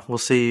star. We'll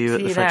see you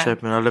at the French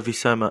Open. I love you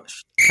so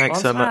much.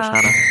 Thanks so much,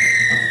 Hannah.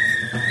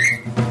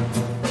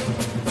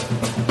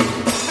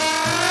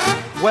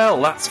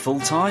 Well, that's full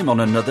time on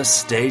another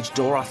Stage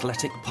Door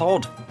Athletic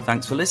pod.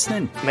 Thanks for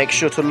listening. Make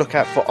sure to look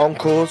out for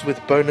encores with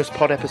bonus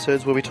pod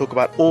episodes where we talk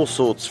about all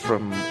sorts,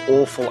 from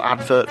awful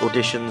advert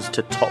auditions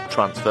to top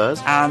transfers.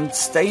 And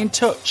stay in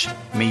touch.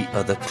 Meet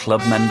other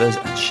club members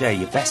and share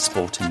your best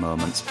sporting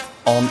moments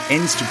on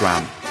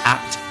Instagram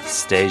at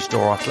Stage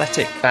Door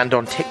Athletic. And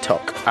on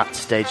TikTok at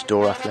Stage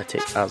Door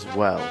Athletic as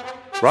well.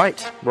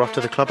 Right, we're off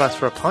to the clubhouse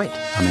for a pint.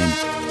 I'm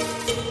in.